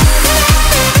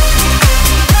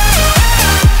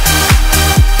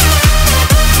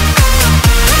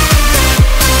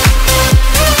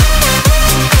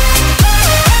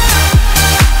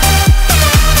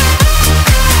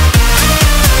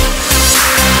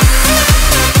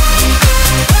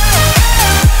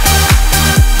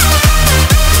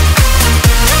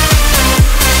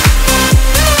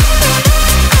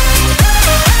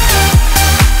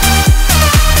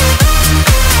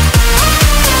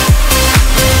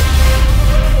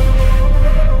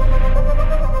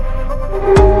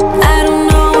 I don't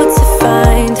know what to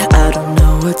find, I don't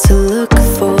know what to look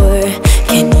for.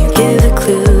 Can you give a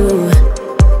clue?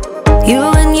 You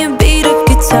and your beat up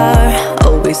guitar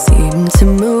always seem to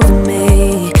move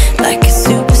me like a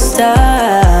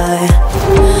superstar.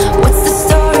 What's the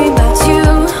story about you?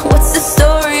 What's the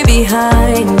story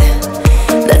behind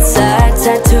that sad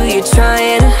tattoo you're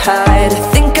trying to hide? I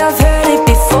think I've heard it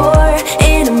before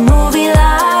in a movie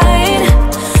line.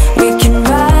 We can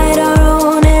write our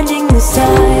own ending this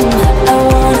time. I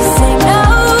wanna say no,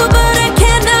 but I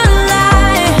cannot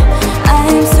lie.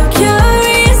 I'm so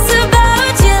curious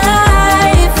about your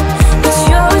life, but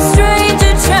you're a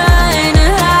stranger trying to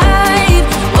hide.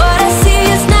 What I see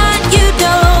is not you,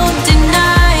 don't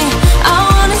deny. I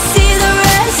wanna see the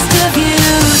rest of you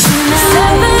tonight.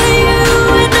 Seven you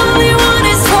and only one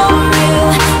is for real.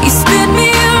 You spin me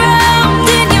around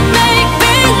and you make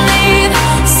me leave.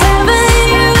 Seven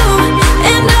you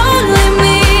and only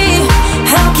me.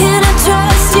 How can I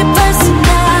trust your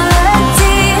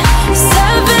personality?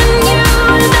 Seven you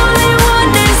and only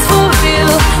one is for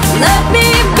real. Let me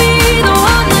be the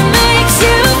one that makes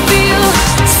you feel.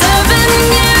 Seven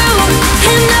you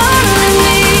and only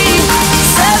me.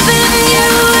 Seven you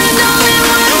and only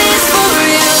one is for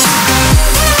real.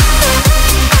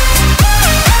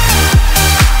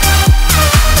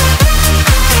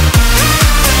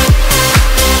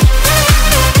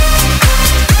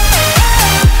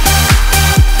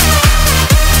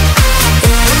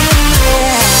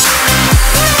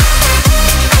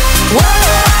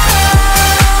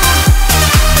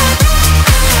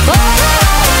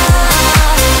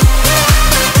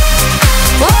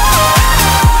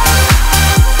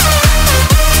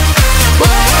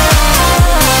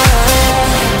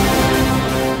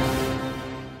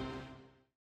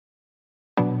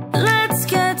 Let's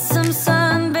get some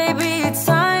sun, baby, it's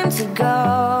time to go.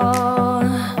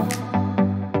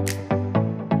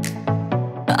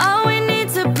 All we need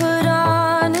to put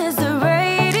on is the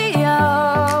radio.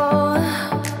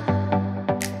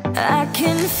 I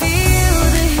can feel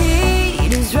the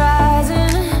heat is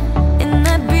rising, and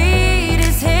that beat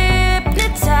is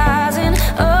hypnotizing.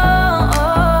 Oh,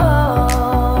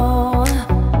 oh,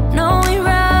 no, we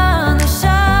run the show.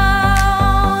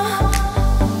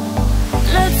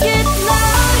 Let's get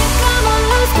loud, come on,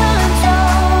 lose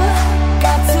control.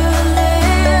 Got to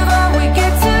live or we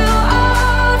get too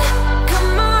old.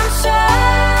 Come on,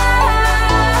 shine,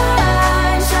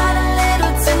 shine a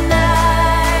little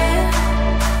tonight.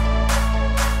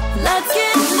 Let's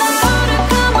get louder,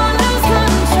 come on, lose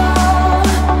control.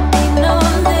 Ain't no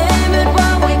limit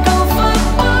while we go for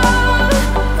gold.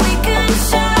 We can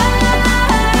shine,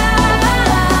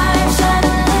 shine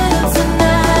a little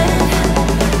tonight.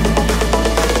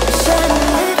 Shine a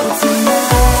little tonight.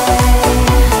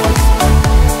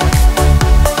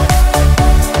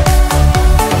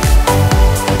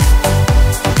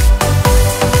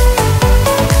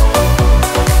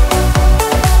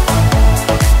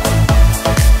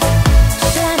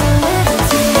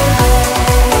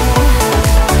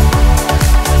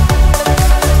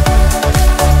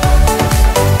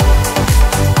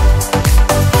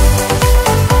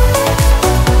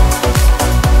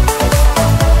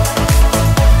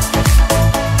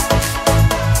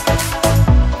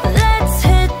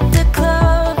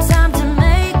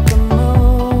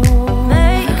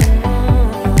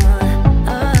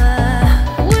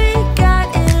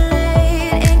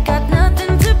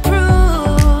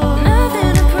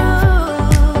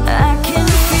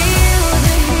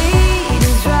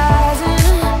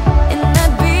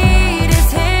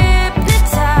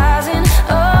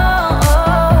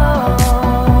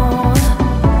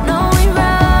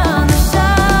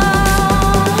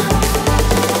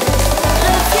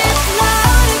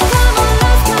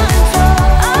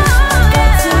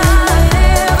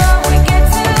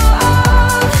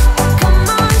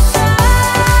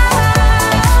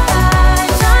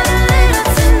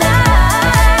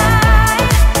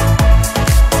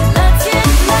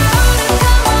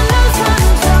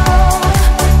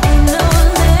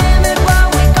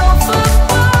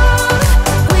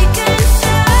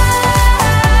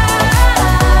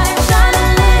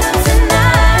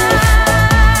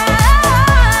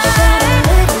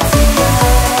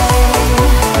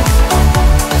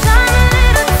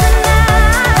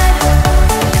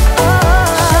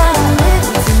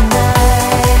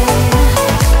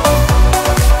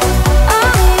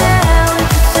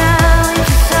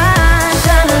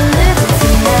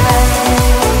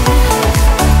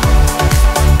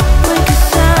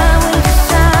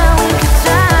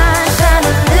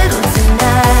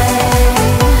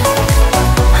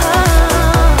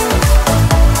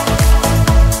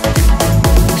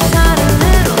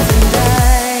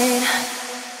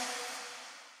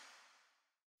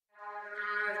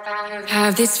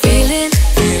 have this feeling,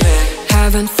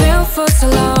 haven't felt for so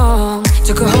long.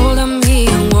 Took a hold of me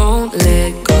and won't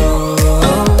let go.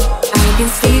 I've been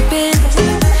sleeping,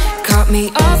 caught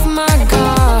me off my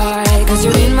guard, cause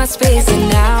you're in my space and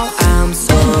now I'm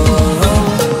so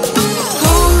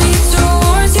hold me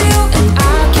towards you and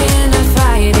I cannot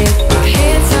fight it. My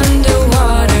head's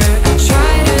underwater, I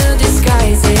try to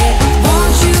disguise it.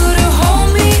 Want you to hold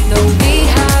me, though we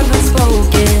haven't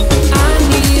spoken. I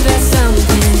need that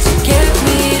something to get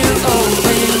me to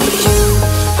open. You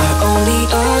are only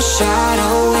a shot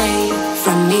away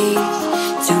from me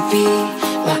to be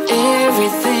my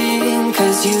everything,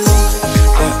 cause you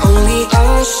are only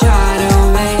a shot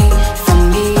away from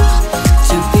me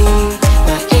to be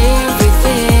my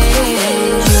everything.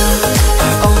 You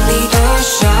are only a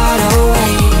shot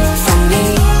away from me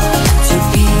to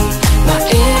be my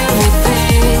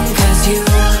everything, cause you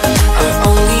are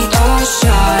only a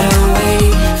shot away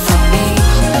from me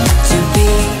to be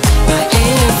my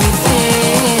everything.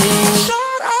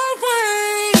 Shot away.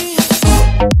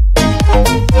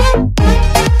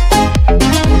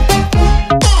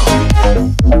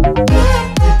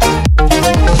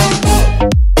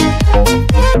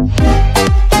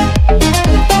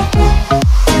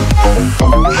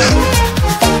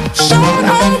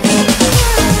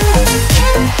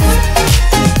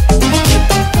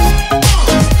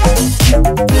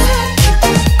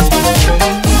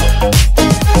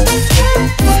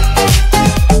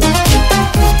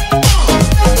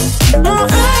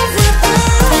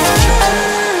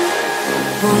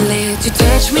 Won't let you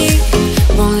touch me,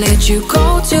 won't let you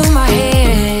go to my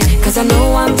head, cause I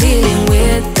know I'm dealing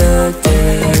with the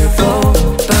devil.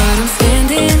 But I'm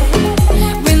standing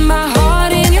with my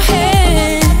heart in your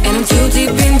hand, and I'm too deep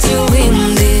into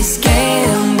in this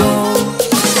gamble.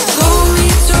 Hold me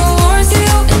towards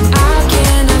you and I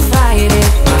cannot fight it.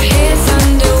 My head's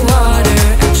underwater,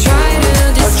 I try to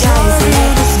disguise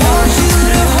it. Want you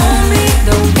to hold me,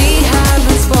 though we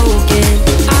haven't spoken.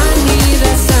 I need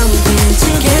that something to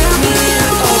get me to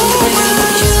open.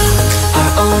 You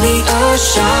are only a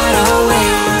shot away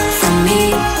from me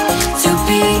to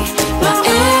be my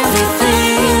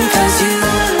everything, cause you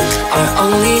are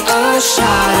only a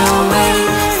shot away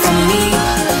from me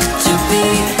to be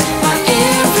my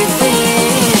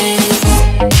everything.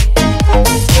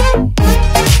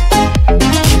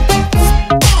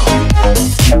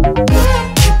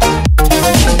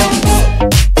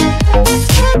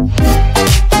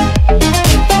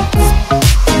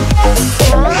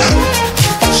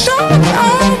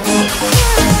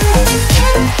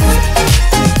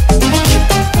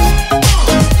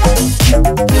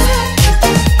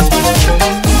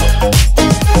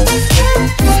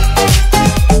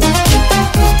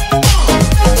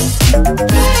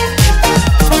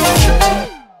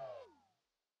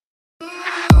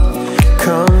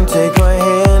 Come take my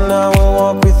hand, I will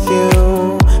walk with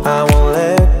you. I won't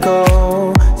let go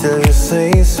till you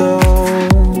say so.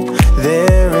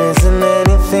 There isn't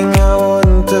anything I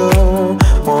wouldn't do.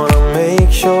 Wanna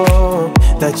make sure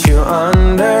that you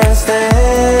understand.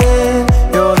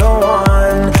 You're the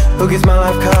one who gives my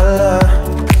life color.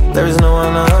 There is no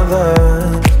one other.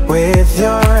 With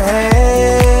your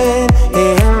hand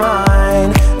in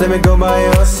mine, let me go by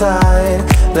your side.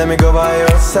 Let me go by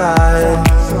your side.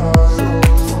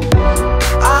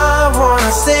 I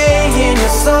wanna stay in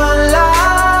your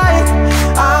sunlight.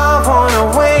 I wanna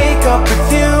wake up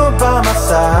with you by my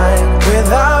side.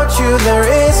 Without you there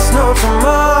is no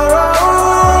tomorrow.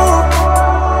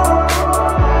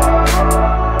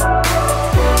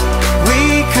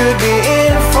 We could be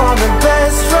in for the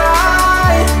best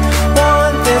ride.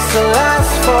 Want this to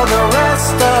last for the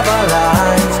rest of our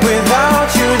lives. Without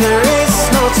you there is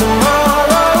no tomorrow.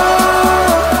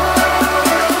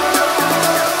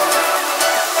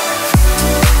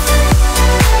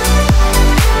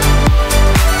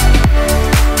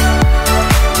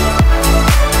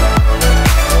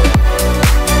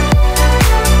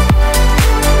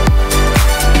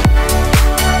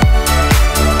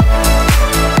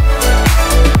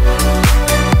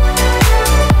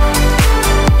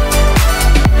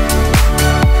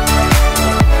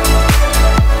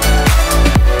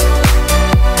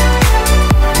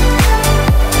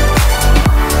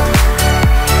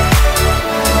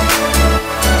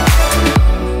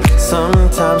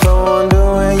 Sometimes I wonder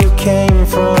where you came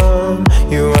from.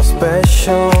 You are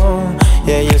special,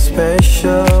 yeah, you're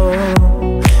special.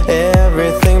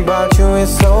 Everything about you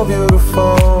is so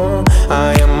beautiful.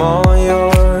 I am all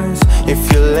yours if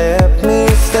you let me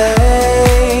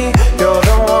stay. You're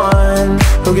the one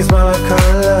who gives my life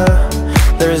color.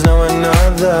 There is no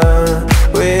another.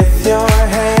 With your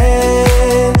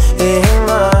hand in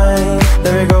mine,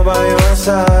 let me go by your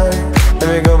side. Let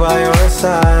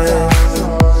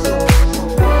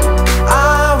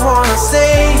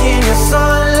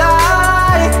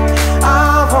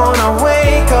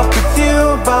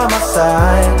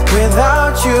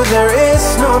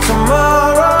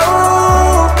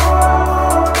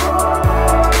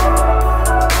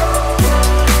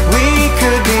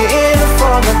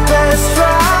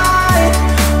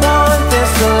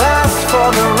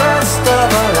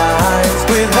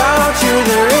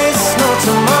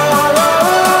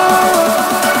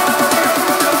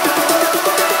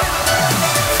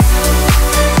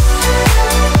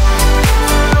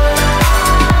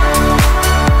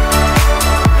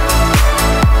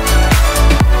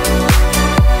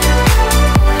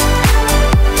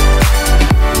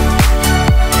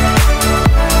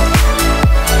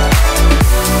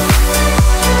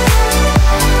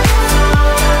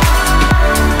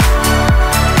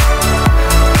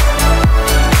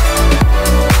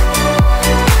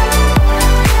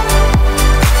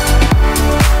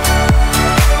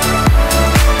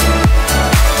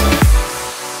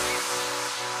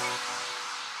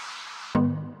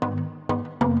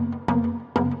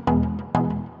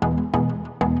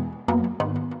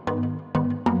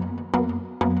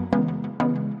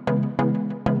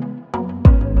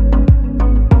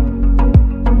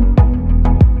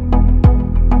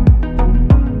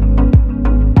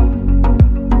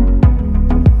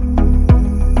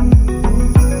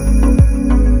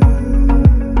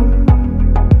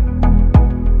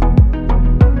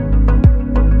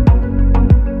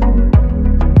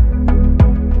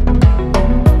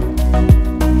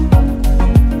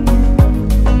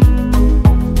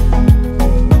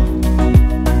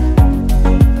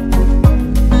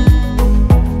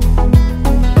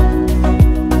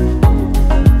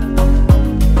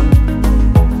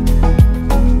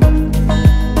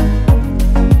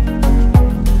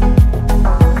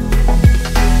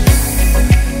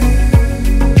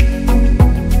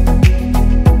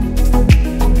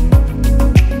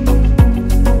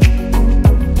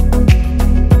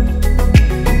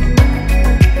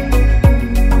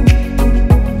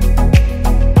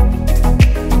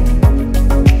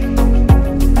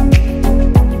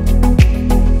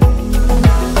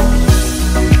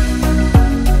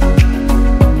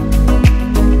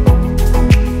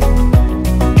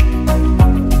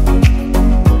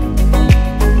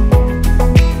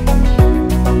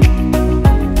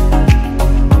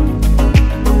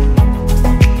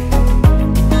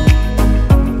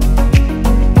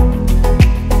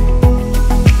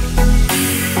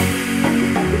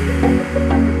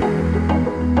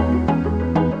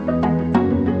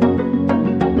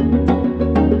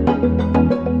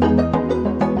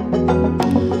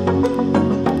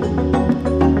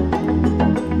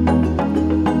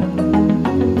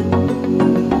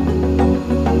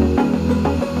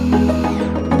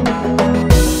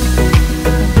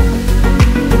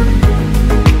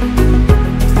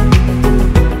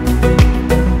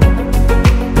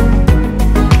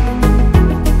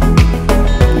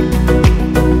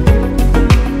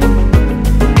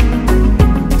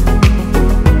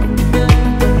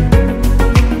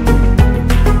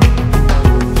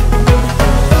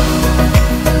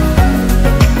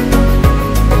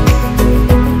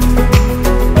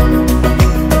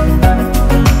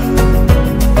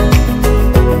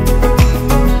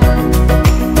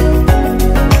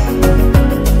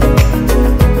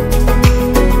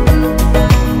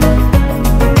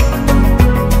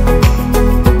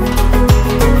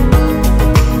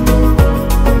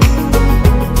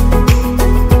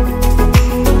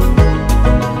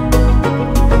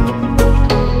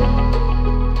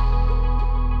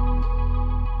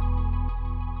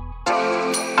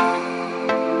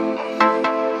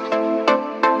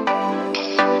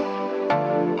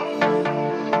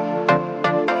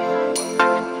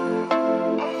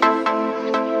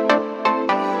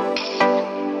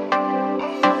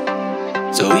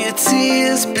So your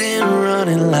tears been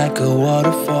running like a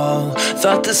waterfall.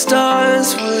 Thought the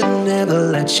stars would never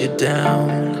let you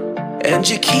down. And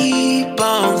you keep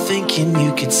on thinking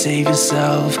you could save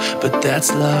yourself, but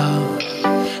that's love,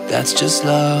 that's just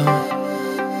love.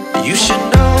 You should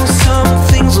know some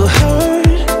things will hurt,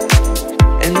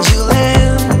 and you'll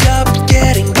end up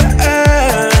getting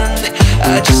burned.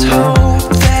 I just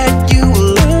hope that you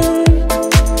will learn.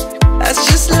 That's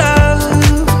just love,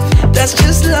 that's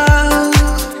just love.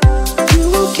 You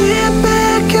will get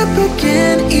back up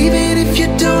again, even if you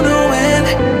don't know when.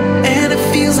 And it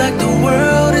feels like the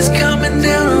world is coming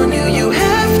down on you. You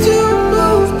have to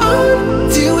move on,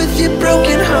 deal with your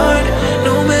broken heart.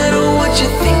 No matter what you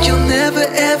think, you'll never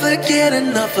ever get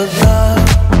enough of love.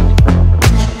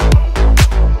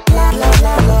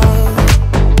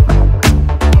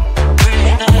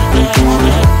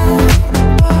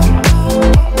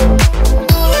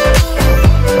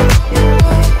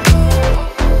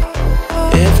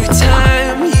 Every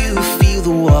time you feel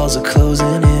the walls are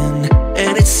closing in,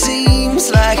 and it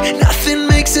seems like nothing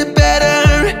makes it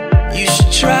better, you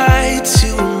should try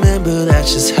to remember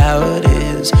that's just how it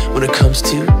is when it comes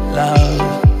to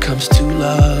love, comes to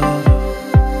love.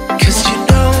 Cause you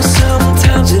know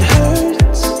sometimes it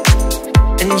hurts,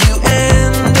 and you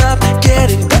end up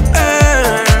getting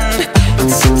burned. But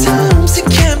sometimes it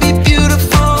can be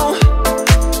beautiful.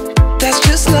 That's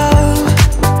just love,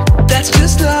 that's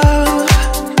just love.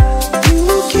 You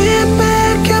will get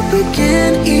back up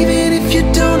again, even if you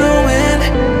don't know when.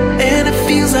 And it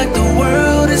feels like the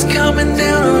world is coming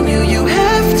down on you. You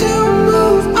have to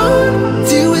move on,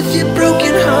 deal with your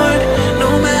broken heart.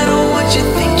 No matter what you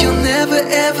think, you'll never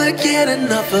ever get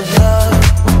enough of love.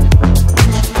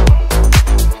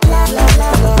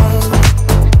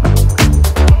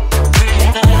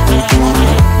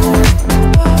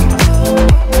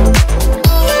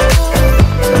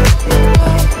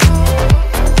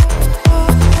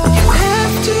 You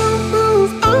have to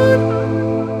move on,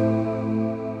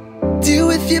 deal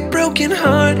with your broken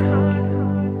heart.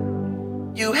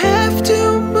 You have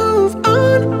to move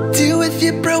on, deal with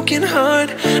your broken heart.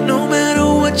 No matter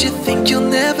what you think, you'll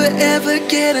never ever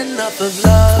get enough of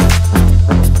love.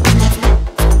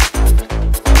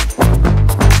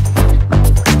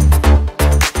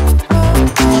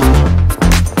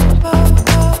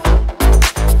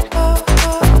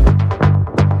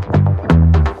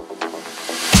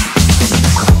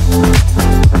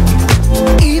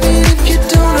 Even if you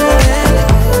don't know when.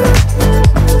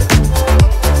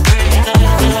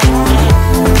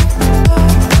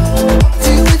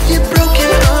 Deal with your broken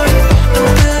heart. No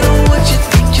matter what you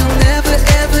think, you'll never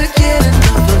ever get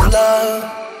enough of love.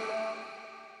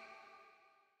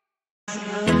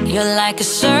 You're like a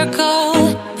circle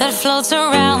that floats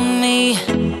around me,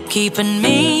 keeping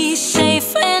me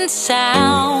safe and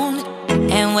sound.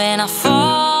 And when I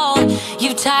fall,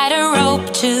 you tied a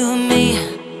rope to me.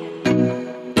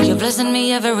 You're blessing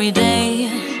me every day.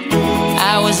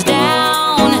 I was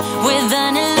down with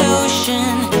an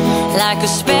illusion, like a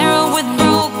sparrow with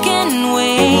broken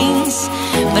wings.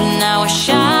 But now I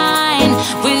shine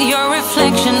with your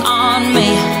reflection on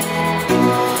me.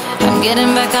 I'm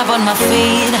getting back up on my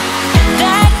feet.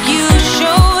 That you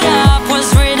showed up was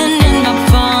written in my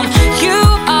palm. You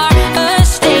are a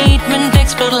statement,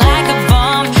 explode like a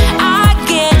bomb. I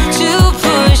get to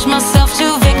push myself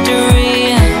to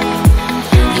victory.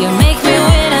 You make me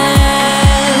winner.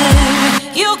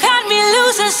 You cut me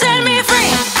loose and set me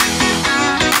free.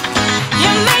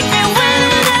 You make me win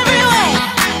in every way.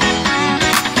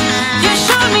 You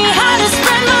showed me how to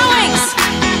spread my wings.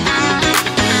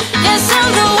 Yes, I'm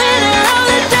the winner of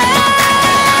the day.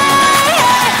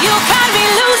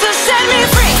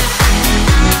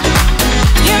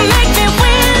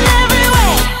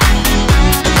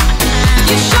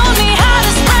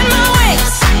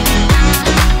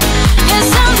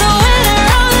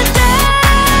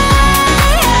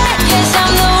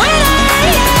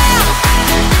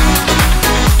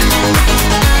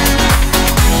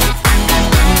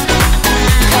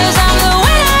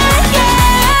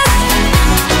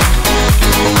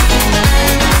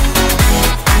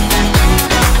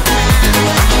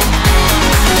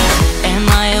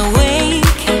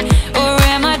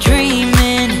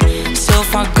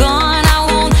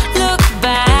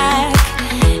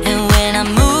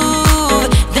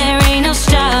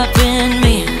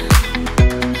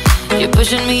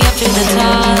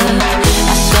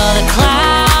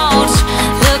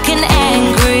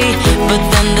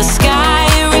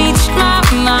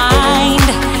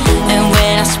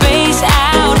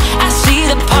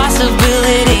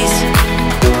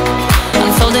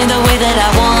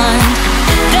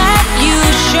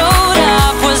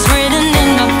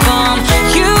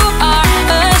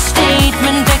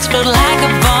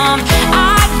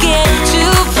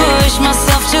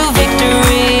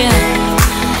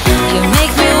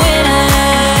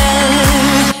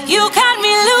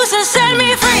 loose and set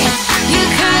me free. You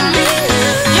cut me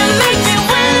loose. You make me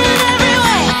win in every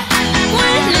way.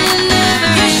 Win in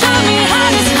every way. You show me how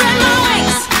to spread my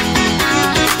wings.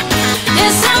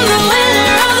 Yes, I'm the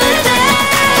winner of the day.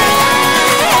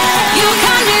 You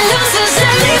cut me loose and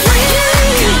set me free.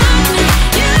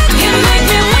 You make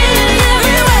me win in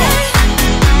every way.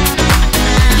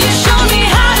 You show me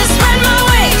how to spread my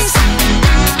wings.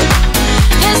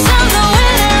 Yes, I'm the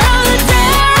winner of the day.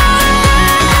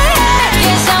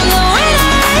 Yes, I'm the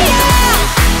winner, yeah.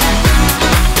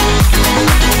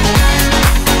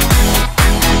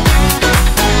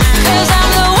 'Cause I'm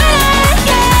the winner,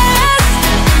 yes.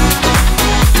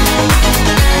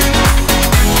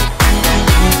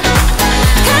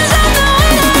 'Cause I'm the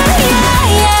winner, yeah,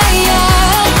 yeah, yeah.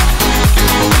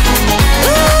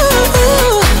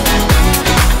 Ooh,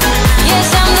 yes,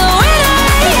 I'm the winner,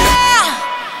 yeah.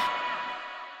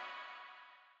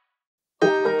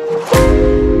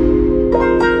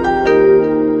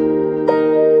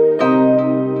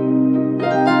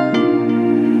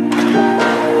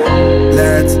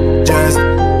 Let's just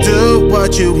do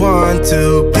what you want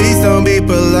to. Please don't be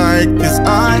polite, cause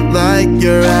I like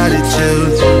your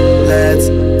attitude. Let's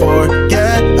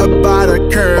forget about a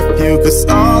curfew, cause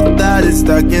all that is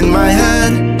stuck in my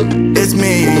head is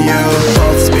me and you.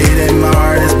 Both speed and my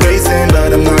heart is racing,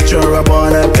 but I'm not sure I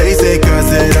wanna pace it,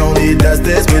 cause it only does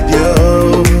this with you.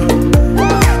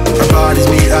 Our bodies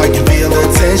meet, I can feel the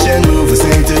tension. Move us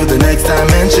into the next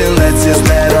dimension. Let's just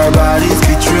let our bodies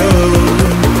be true.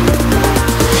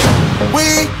 We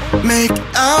make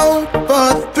out for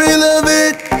the thrill of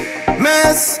it.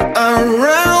 Mess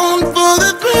around for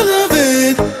the thrill of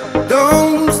it.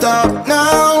 Don't stop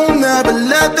now, never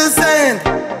let this end.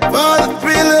 For the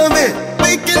thrill of it,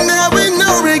 we can have with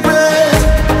no regret.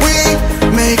 We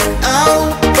make out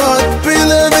for the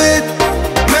thrill of it.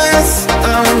 Mess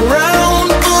around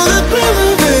for the thrill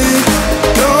of it.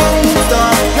 Don't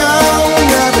stop now,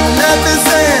 never let this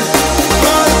end.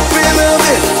 For the thrill of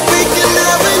it, we can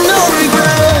have with no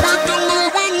regret.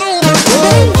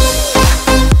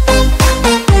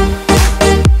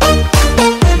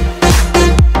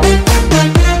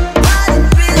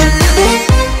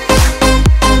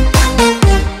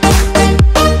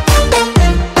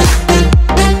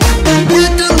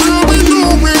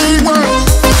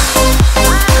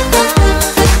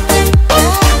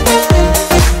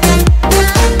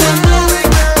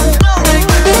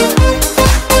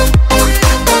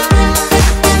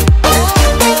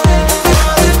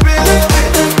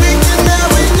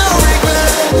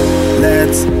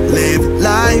 Let's live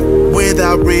life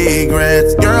without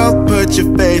regrets. Girl, put your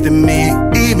faith in me,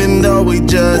 even though we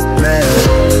just met.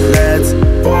 Let's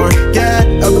forget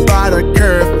about a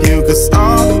curfew, cause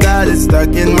all that is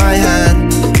stuck in my head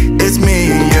is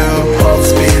me and you. Both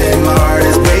speed and my heart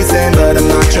is racing, but I'm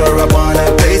not sure I wanna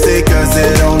pace it, cause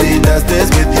it only does this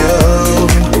with you.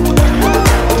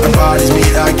 Our bodies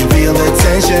meet, I can feel the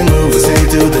tension. Move us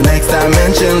into the next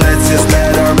dimension. Let's just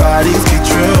let our bodies be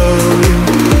true.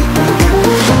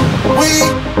 We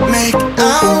make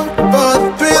out for the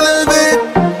thrill of it.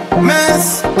 Mess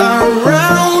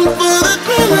around for the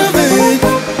thrill of it.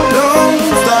 Don't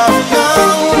stop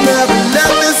now, never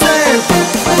let this end.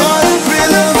 For the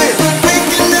thrill of it, we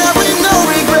can have with no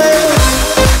regret.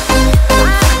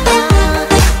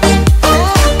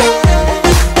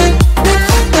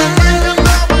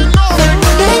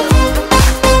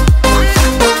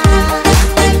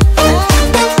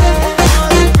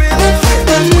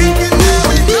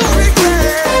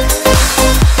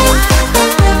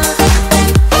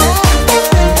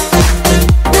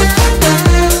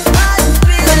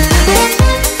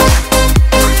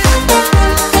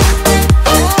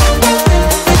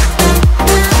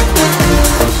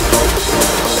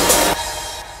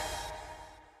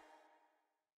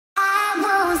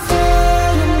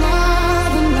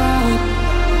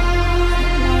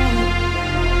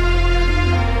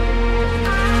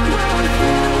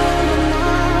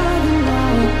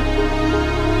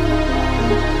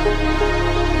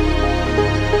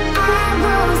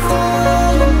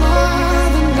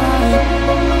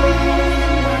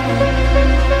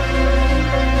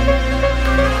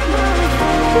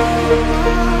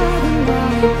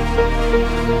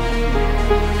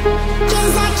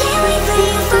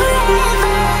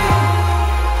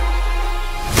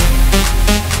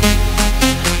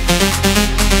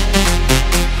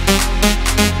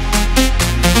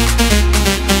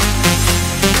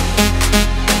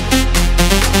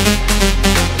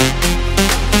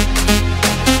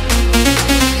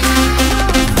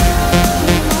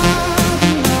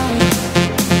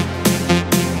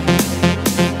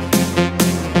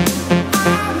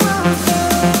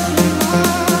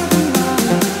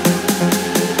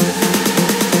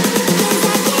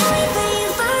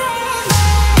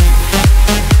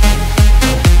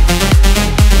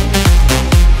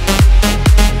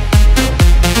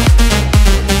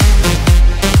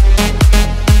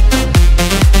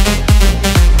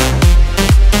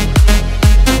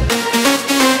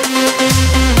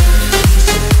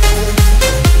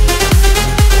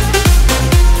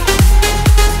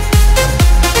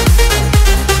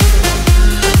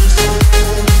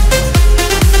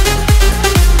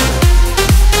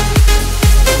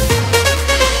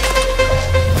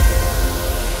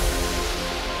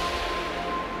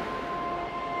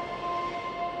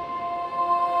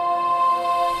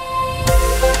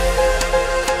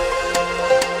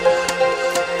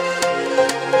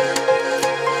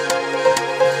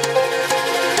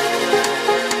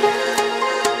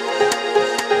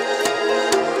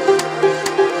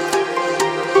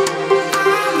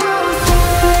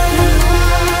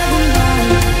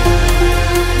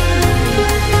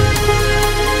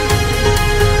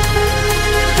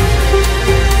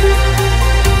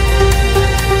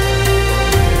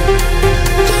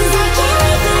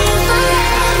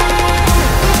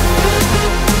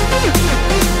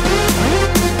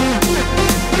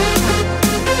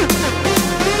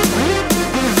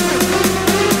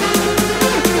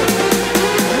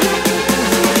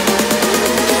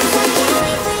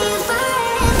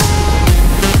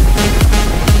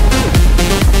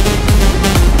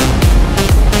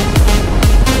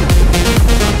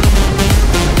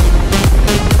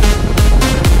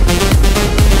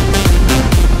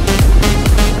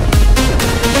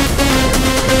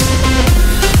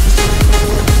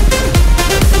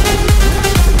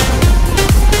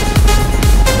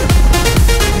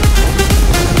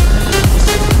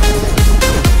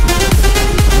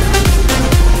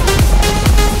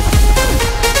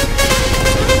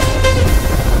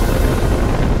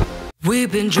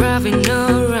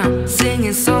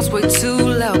 Singing songs way too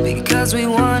loud because we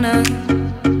wanna.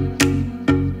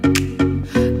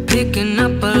 Picking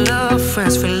up all our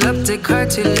friends, fill up the car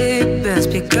till it bends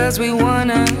because we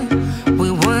wanna.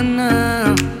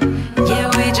 Yeah,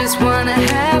 we just wanna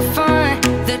have fun.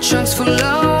 The trunk's full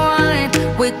of wine.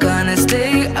 We're gonna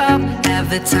stay up, have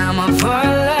the time of our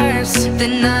lives. The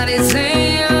night is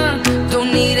young,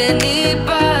 don't need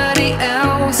anybody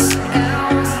else.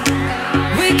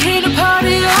 We came to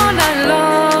party all night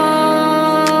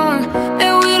long,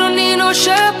 and we don't need no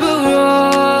chaperone.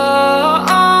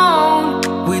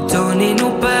 We don't need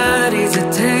nobody's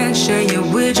attention, yeah,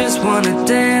 we just wanna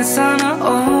dance on our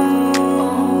own.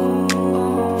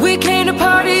 We came to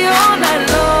party all night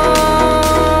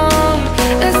long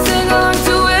and sing along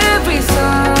to every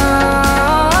song.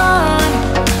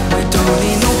 We don't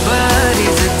need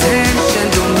nobody's attention,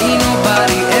 don't need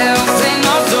nobody else in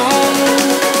our zone.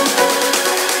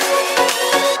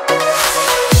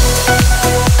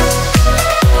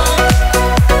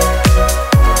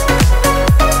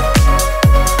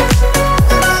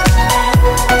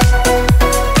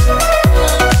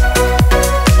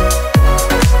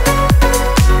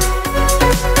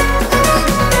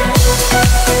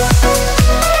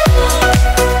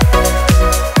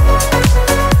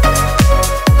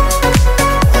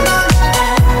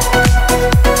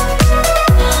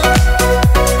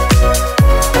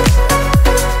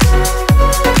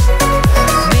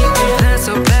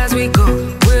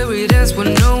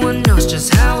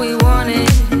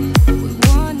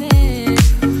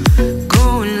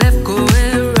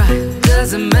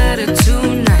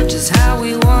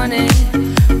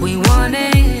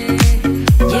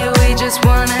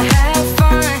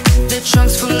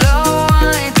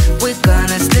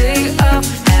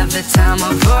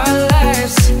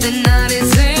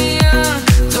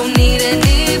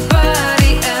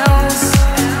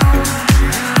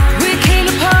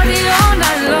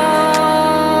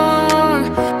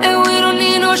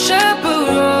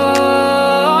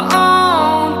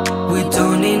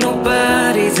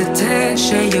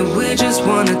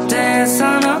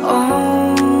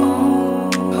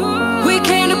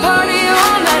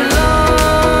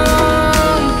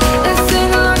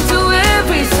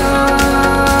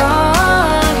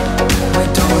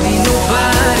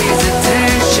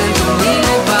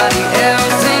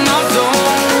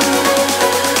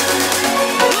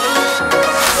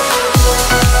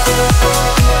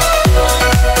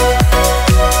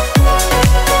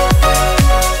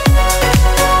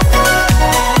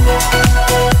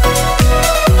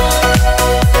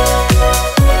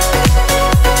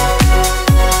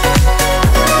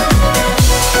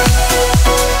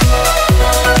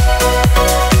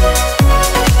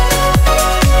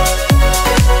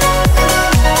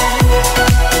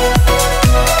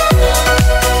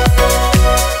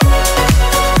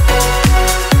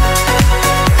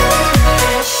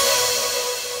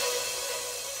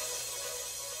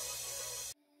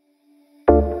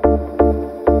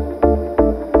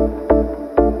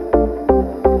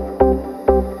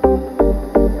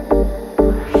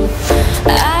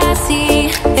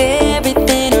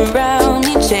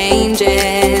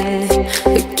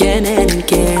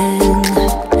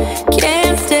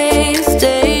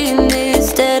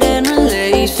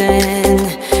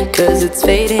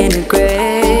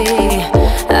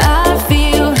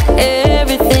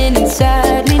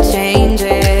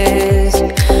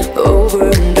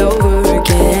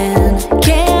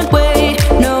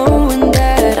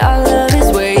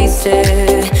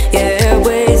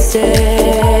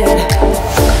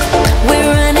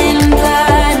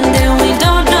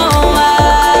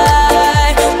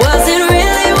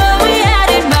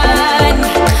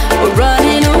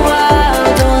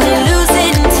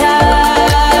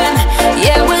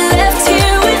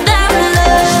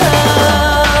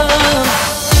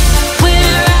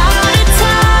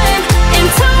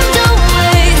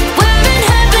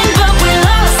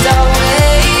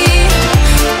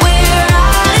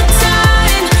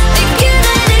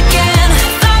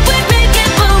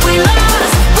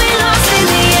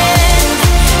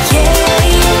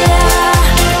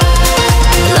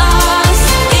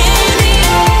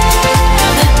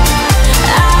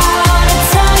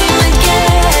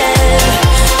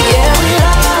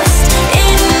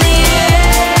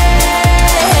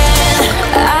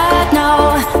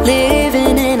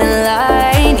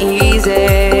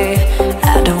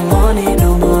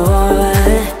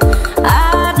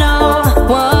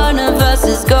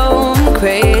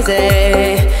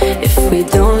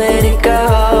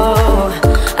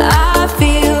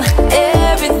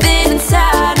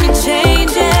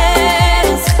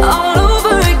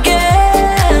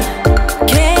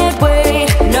 Can't wait,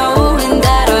 knowing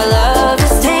that our love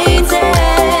is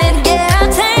tainted.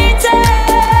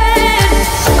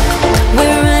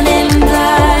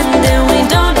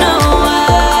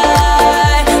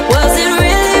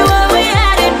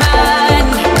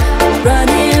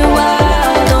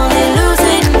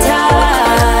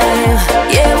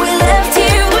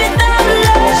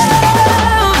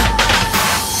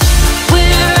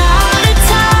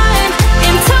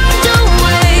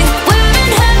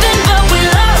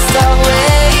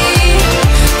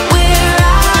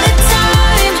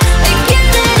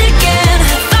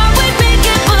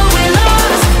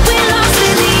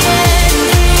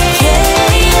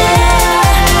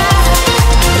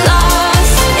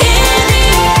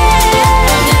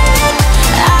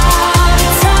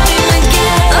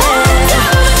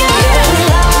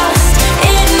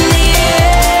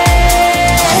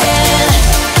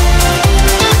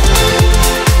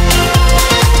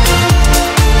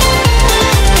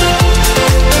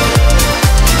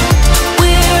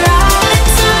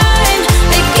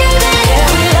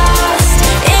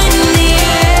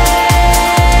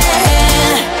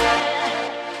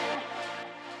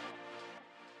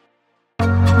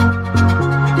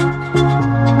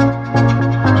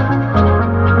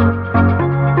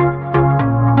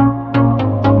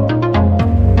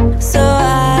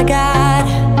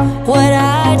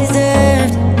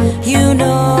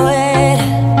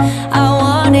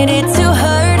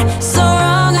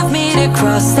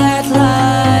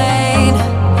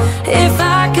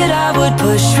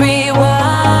 push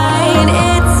rewind.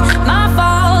 It's my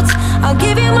fault. I'll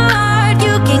give you my heart,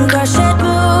 you can crush it.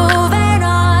 Moving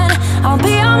on, I'll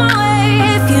be on my way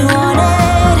if you want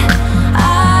it.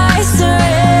 I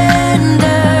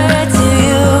surrender to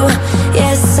you.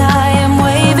 Yes, I am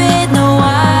waving the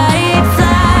white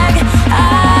flag.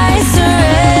 I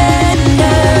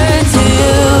surrender to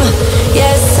you.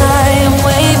 Yes, I am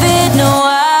waving the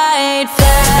white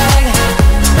flag.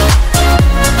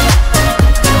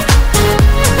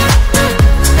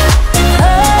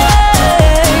 Oh,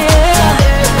 yeah.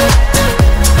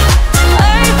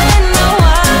 Waving the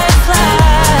white flag.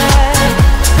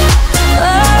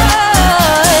 Oh,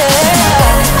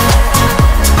 yeah.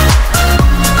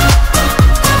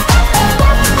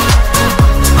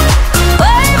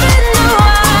 Waving the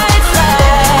white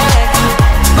flag.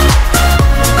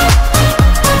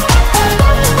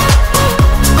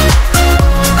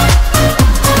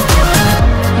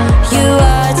 You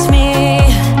watch me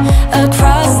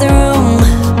across the room.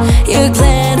 Your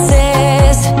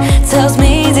glances tells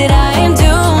me that I am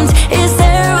doomed. Is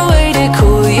there a way to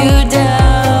cool you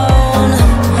down?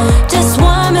 Just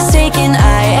one mistake and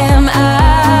I am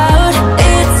out.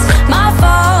 It's my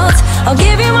fault. I'll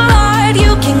give you my heart,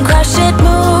 you can crush it.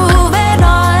 Moving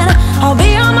on, I'll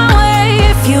be on my way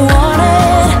if you want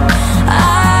it.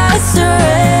 I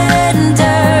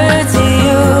surrender to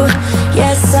you.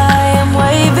 Yes, I am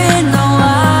waving the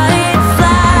white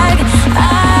flag.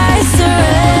 I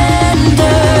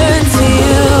surrender to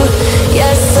you.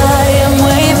 Yes, I am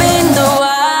waving the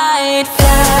white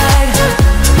flag.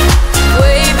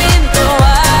 Waving the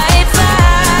white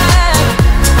flag.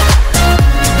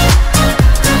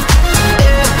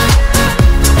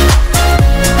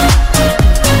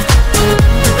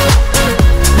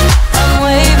 I'm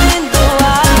waving the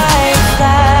white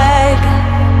flag.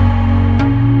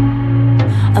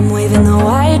 I'm waving the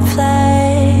white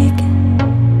flag.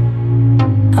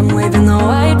 I'm waving the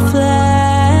white flag.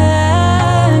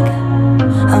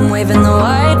 I'm waving the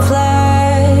white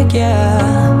flag, yeah.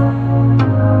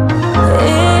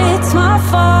 It's my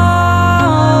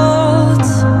fault.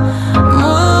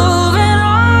 Moving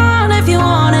on if you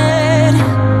want it.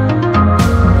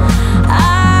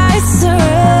 I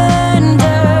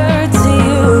surrender to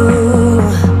you.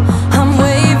 I'm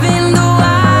waving the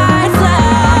white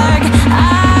flag.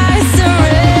 I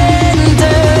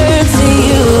surrender to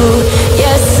you.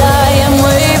 Yes, I am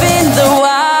waving the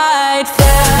white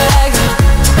flag.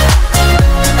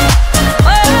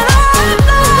 Waving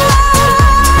the white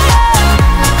flag.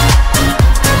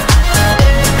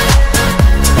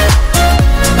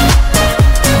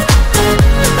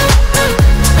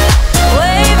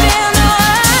 Waving the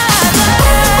white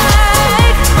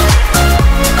flag.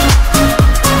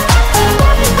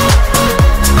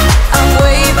 I'm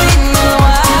waving the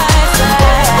white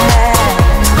flag.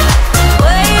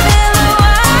 Waving the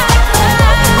white flag.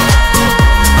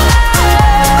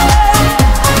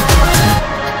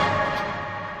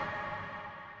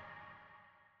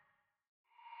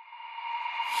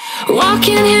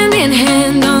 Walking hand in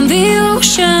hand on the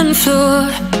ocean floor,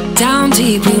 down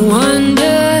deep we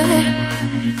wander.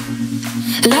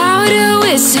 Louder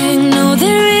we sing, no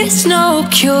there is no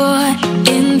cure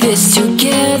in this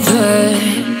together.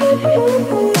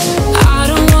 I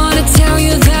don't wanna tell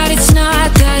you that it's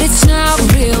not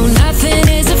real. Nothing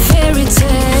is a fairy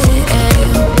tale.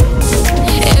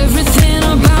 Everything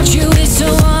about you is so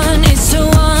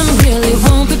unreal. It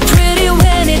won't be pretty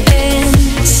when it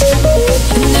ends.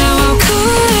 Now how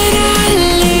could I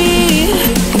leave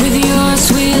with your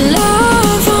sweet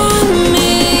love on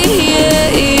me?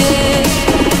 Yeah, yeah.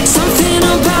 Something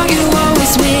about you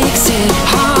always makes it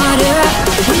harder.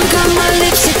 When you got my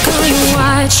lipstick on your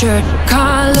white shirt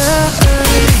collar.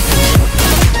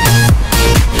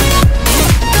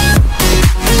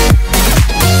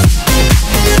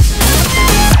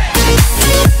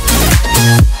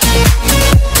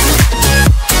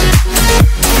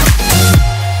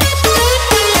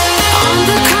 On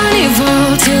the carnival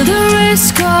till the rest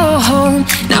go home.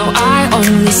 Now I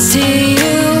only see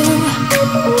you.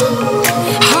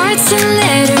 Hearts and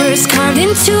letters carved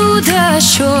into the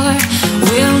shore.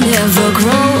 We'll never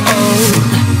grow old.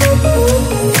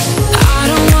 I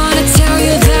don't wanna tell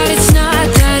you that it's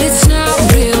not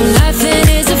real. Nothing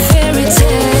is a fairy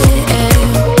tale.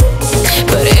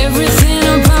 But everything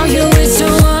about you is so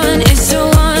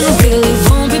unreal. It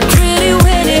won't be pretty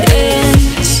when it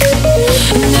ends.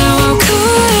 Now how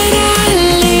could I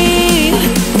leave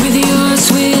with your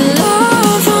sweet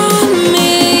love on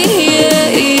me?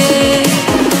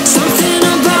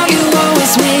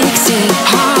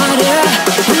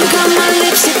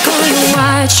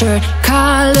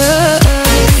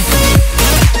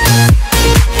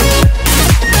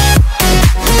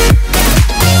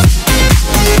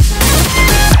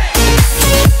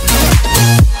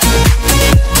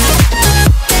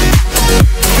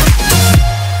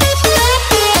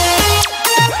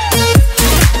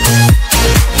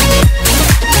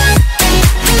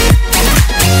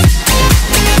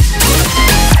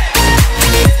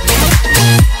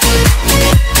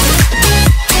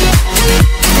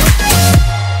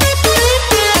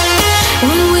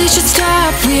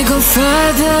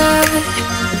 further.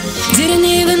 Didn't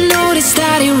even notice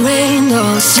that it rained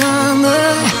all summer.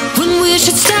 When we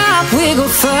should stop, we go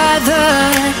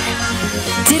further.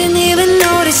 Didn't even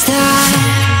notice that.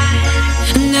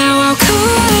 Now how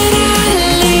could I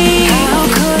leave? How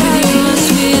could I leave?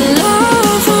 Sweet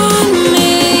love on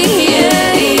me,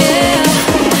 yeah, yeah.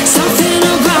 Something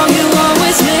about you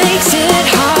always makes it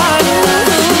harder.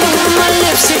 My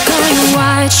lipstick on your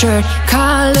white shirt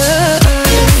collar.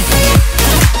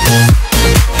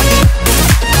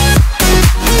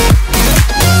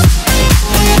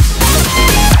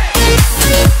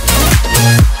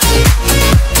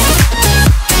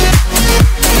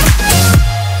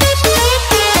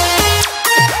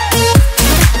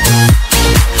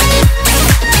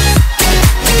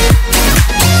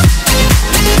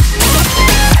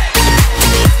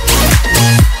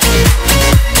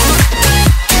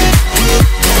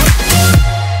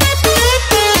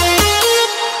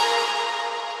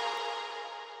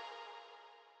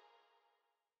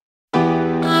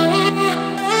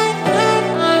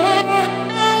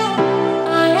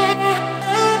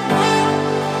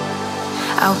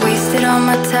 I wasted all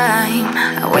my time,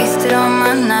 I wasted all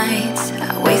my nights,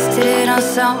 I wasted it on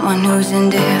someone who's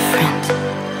indifferent.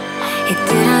 He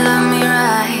didn't love me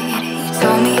right, he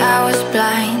told me I was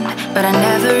blind, but I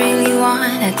never really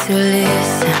wanted to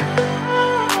listen.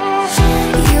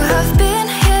 You have been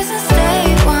here since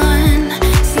day one,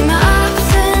 see my ups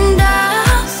and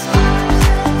downs.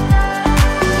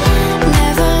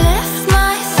 Never left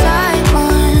my side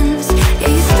once, yeah,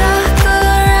 you stuck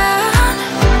around.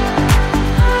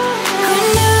 Who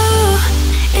knew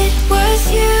it was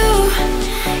you?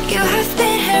 You have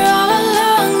been here all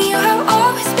along, you have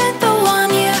always been the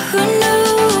one, yeah. Who knew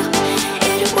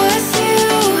it was you?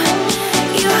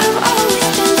 You have always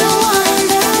been the one,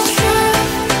 that's true.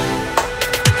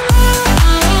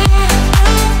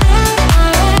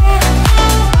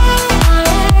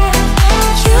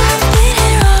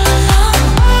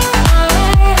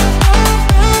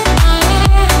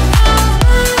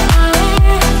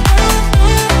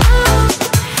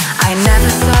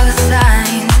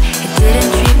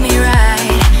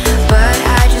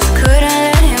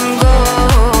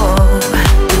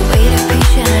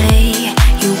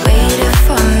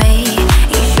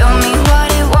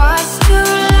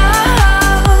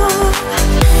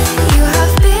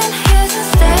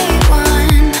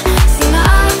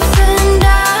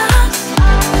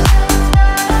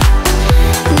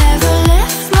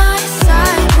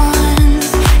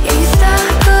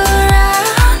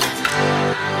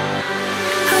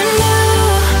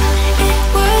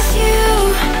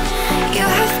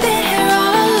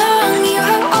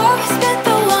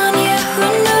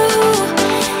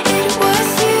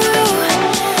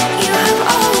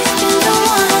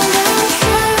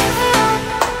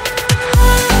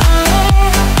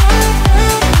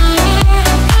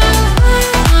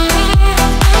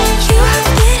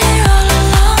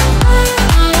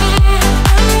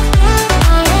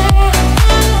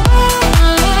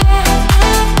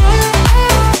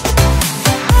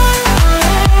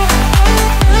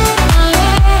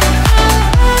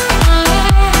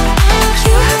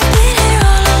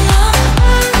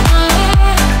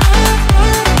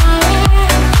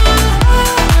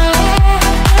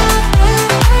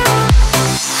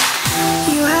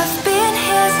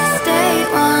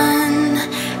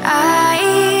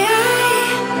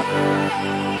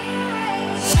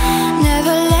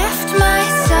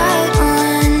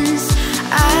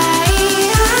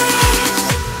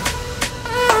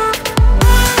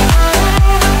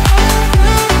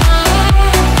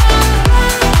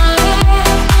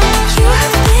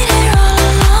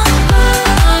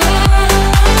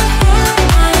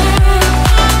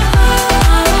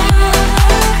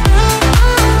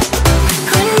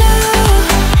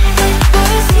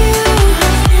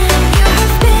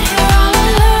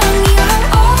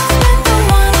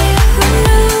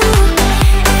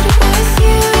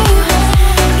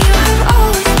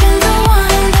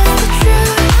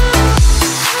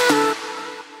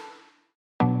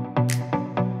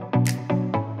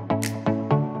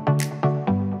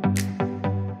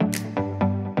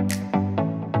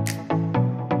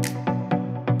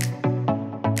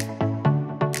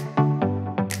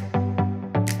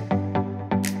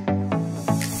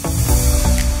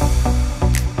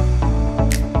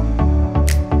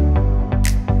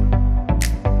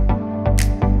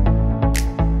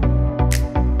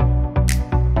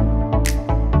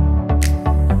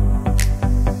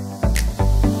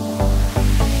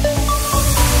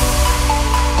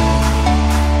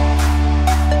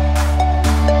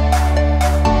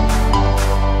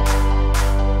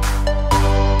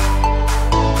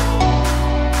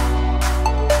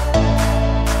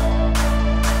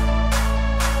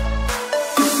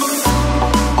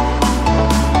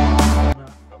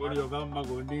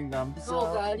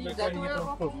 have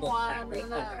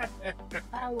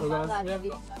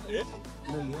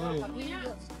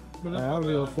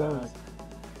your phone.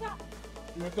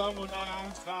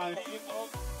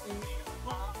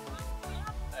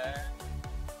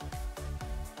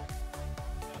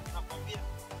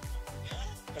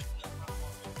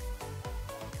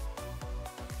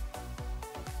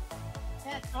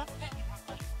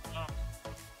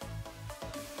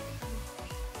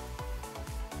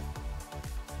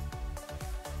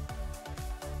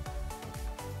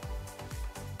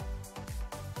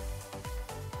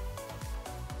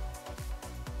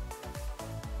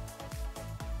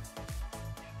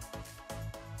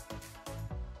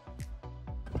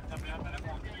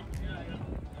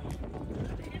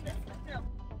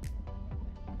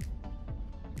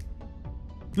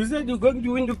 You said you're going to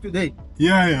Windhoek today?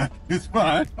 Yeah, it's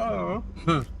fine.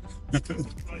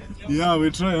 Yeah, we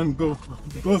try and go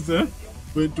because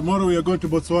tomorrow we are going to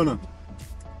Botswana.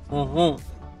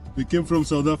 We came from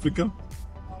South Africa,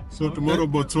 so tomorrow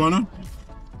Botswana,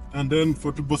 and then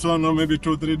for to Botswana maybe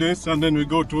 2-3 days, and then we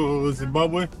go to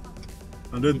Zimbabwe,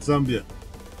 and then Zambia.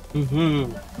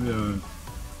 Yeah.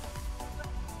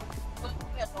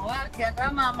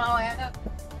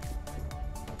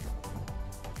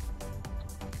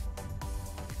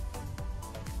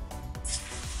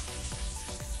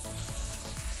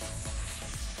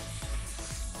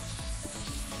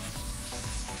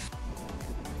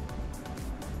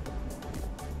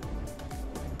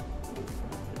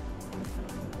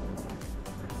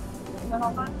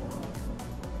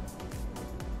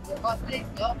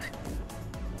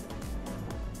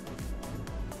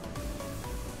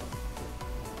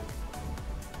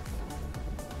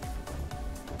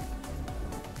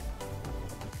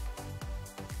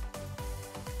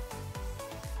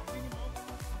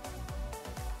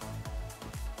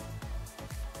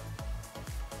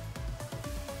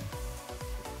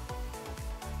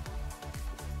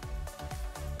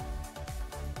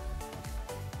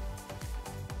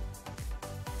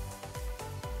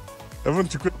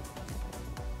 Haven't you quit?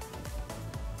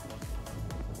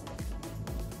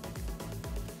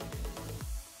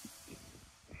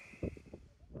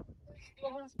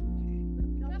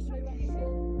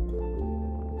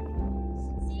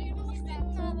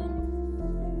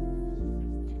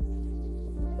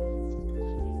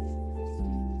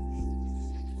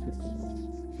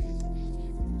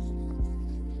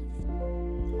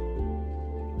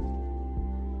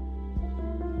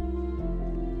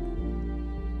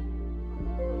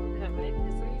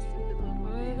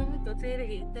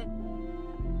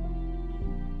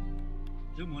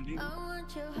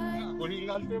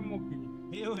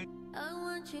 I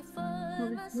want you for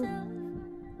myself,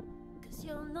 'cause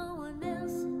you're no one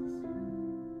else's.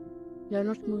 You're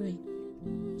not moving.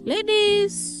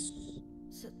 Ladies!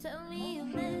 So tell me you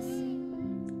miss,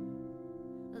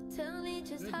 or tell me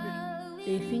just how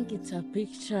They think it's a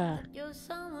picture. you're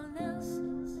someone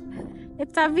else's.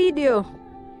 It's a video.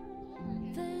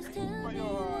 First tell me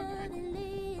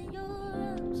honey, in your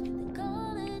arms, they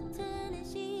call it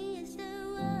Tennessee, it's the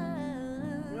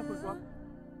wild.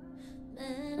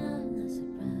 Man, I'm not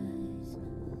surprised.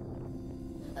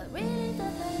 I really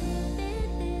thought that you'd be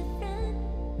different,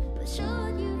 but sure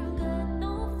you don't got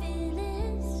no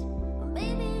feelings. Or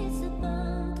maybe it's a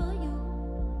fun for you,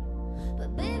 but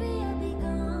baby I'll be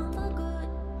gone for good.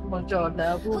 Who'd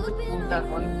been on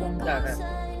silent,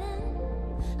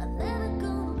 I'll never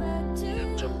go back to you.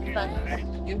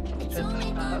 It's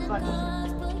only been a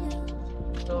month for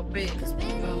you, 'cause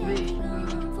baby I'll be gone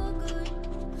for good.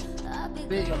 I'll be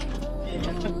gone for good.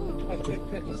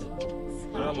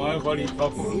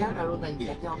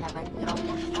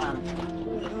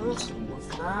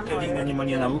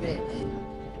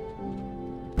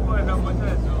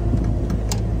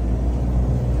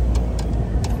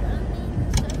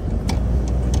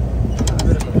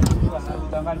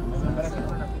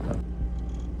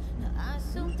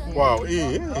 Wow,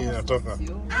 inatoka.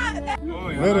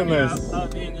 Very nice.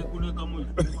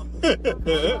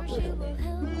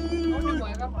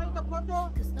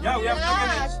 Yeah, we have 2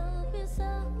 minutes.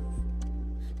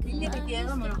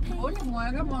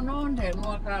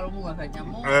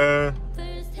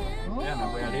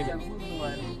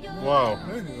 Wow,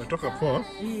 inatoka poa.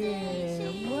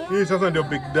 Hii sasa ndio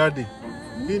Big Daddy.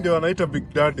 Hii ndio wanaita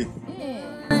Big Daddy.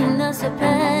 I'm not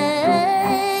surprised.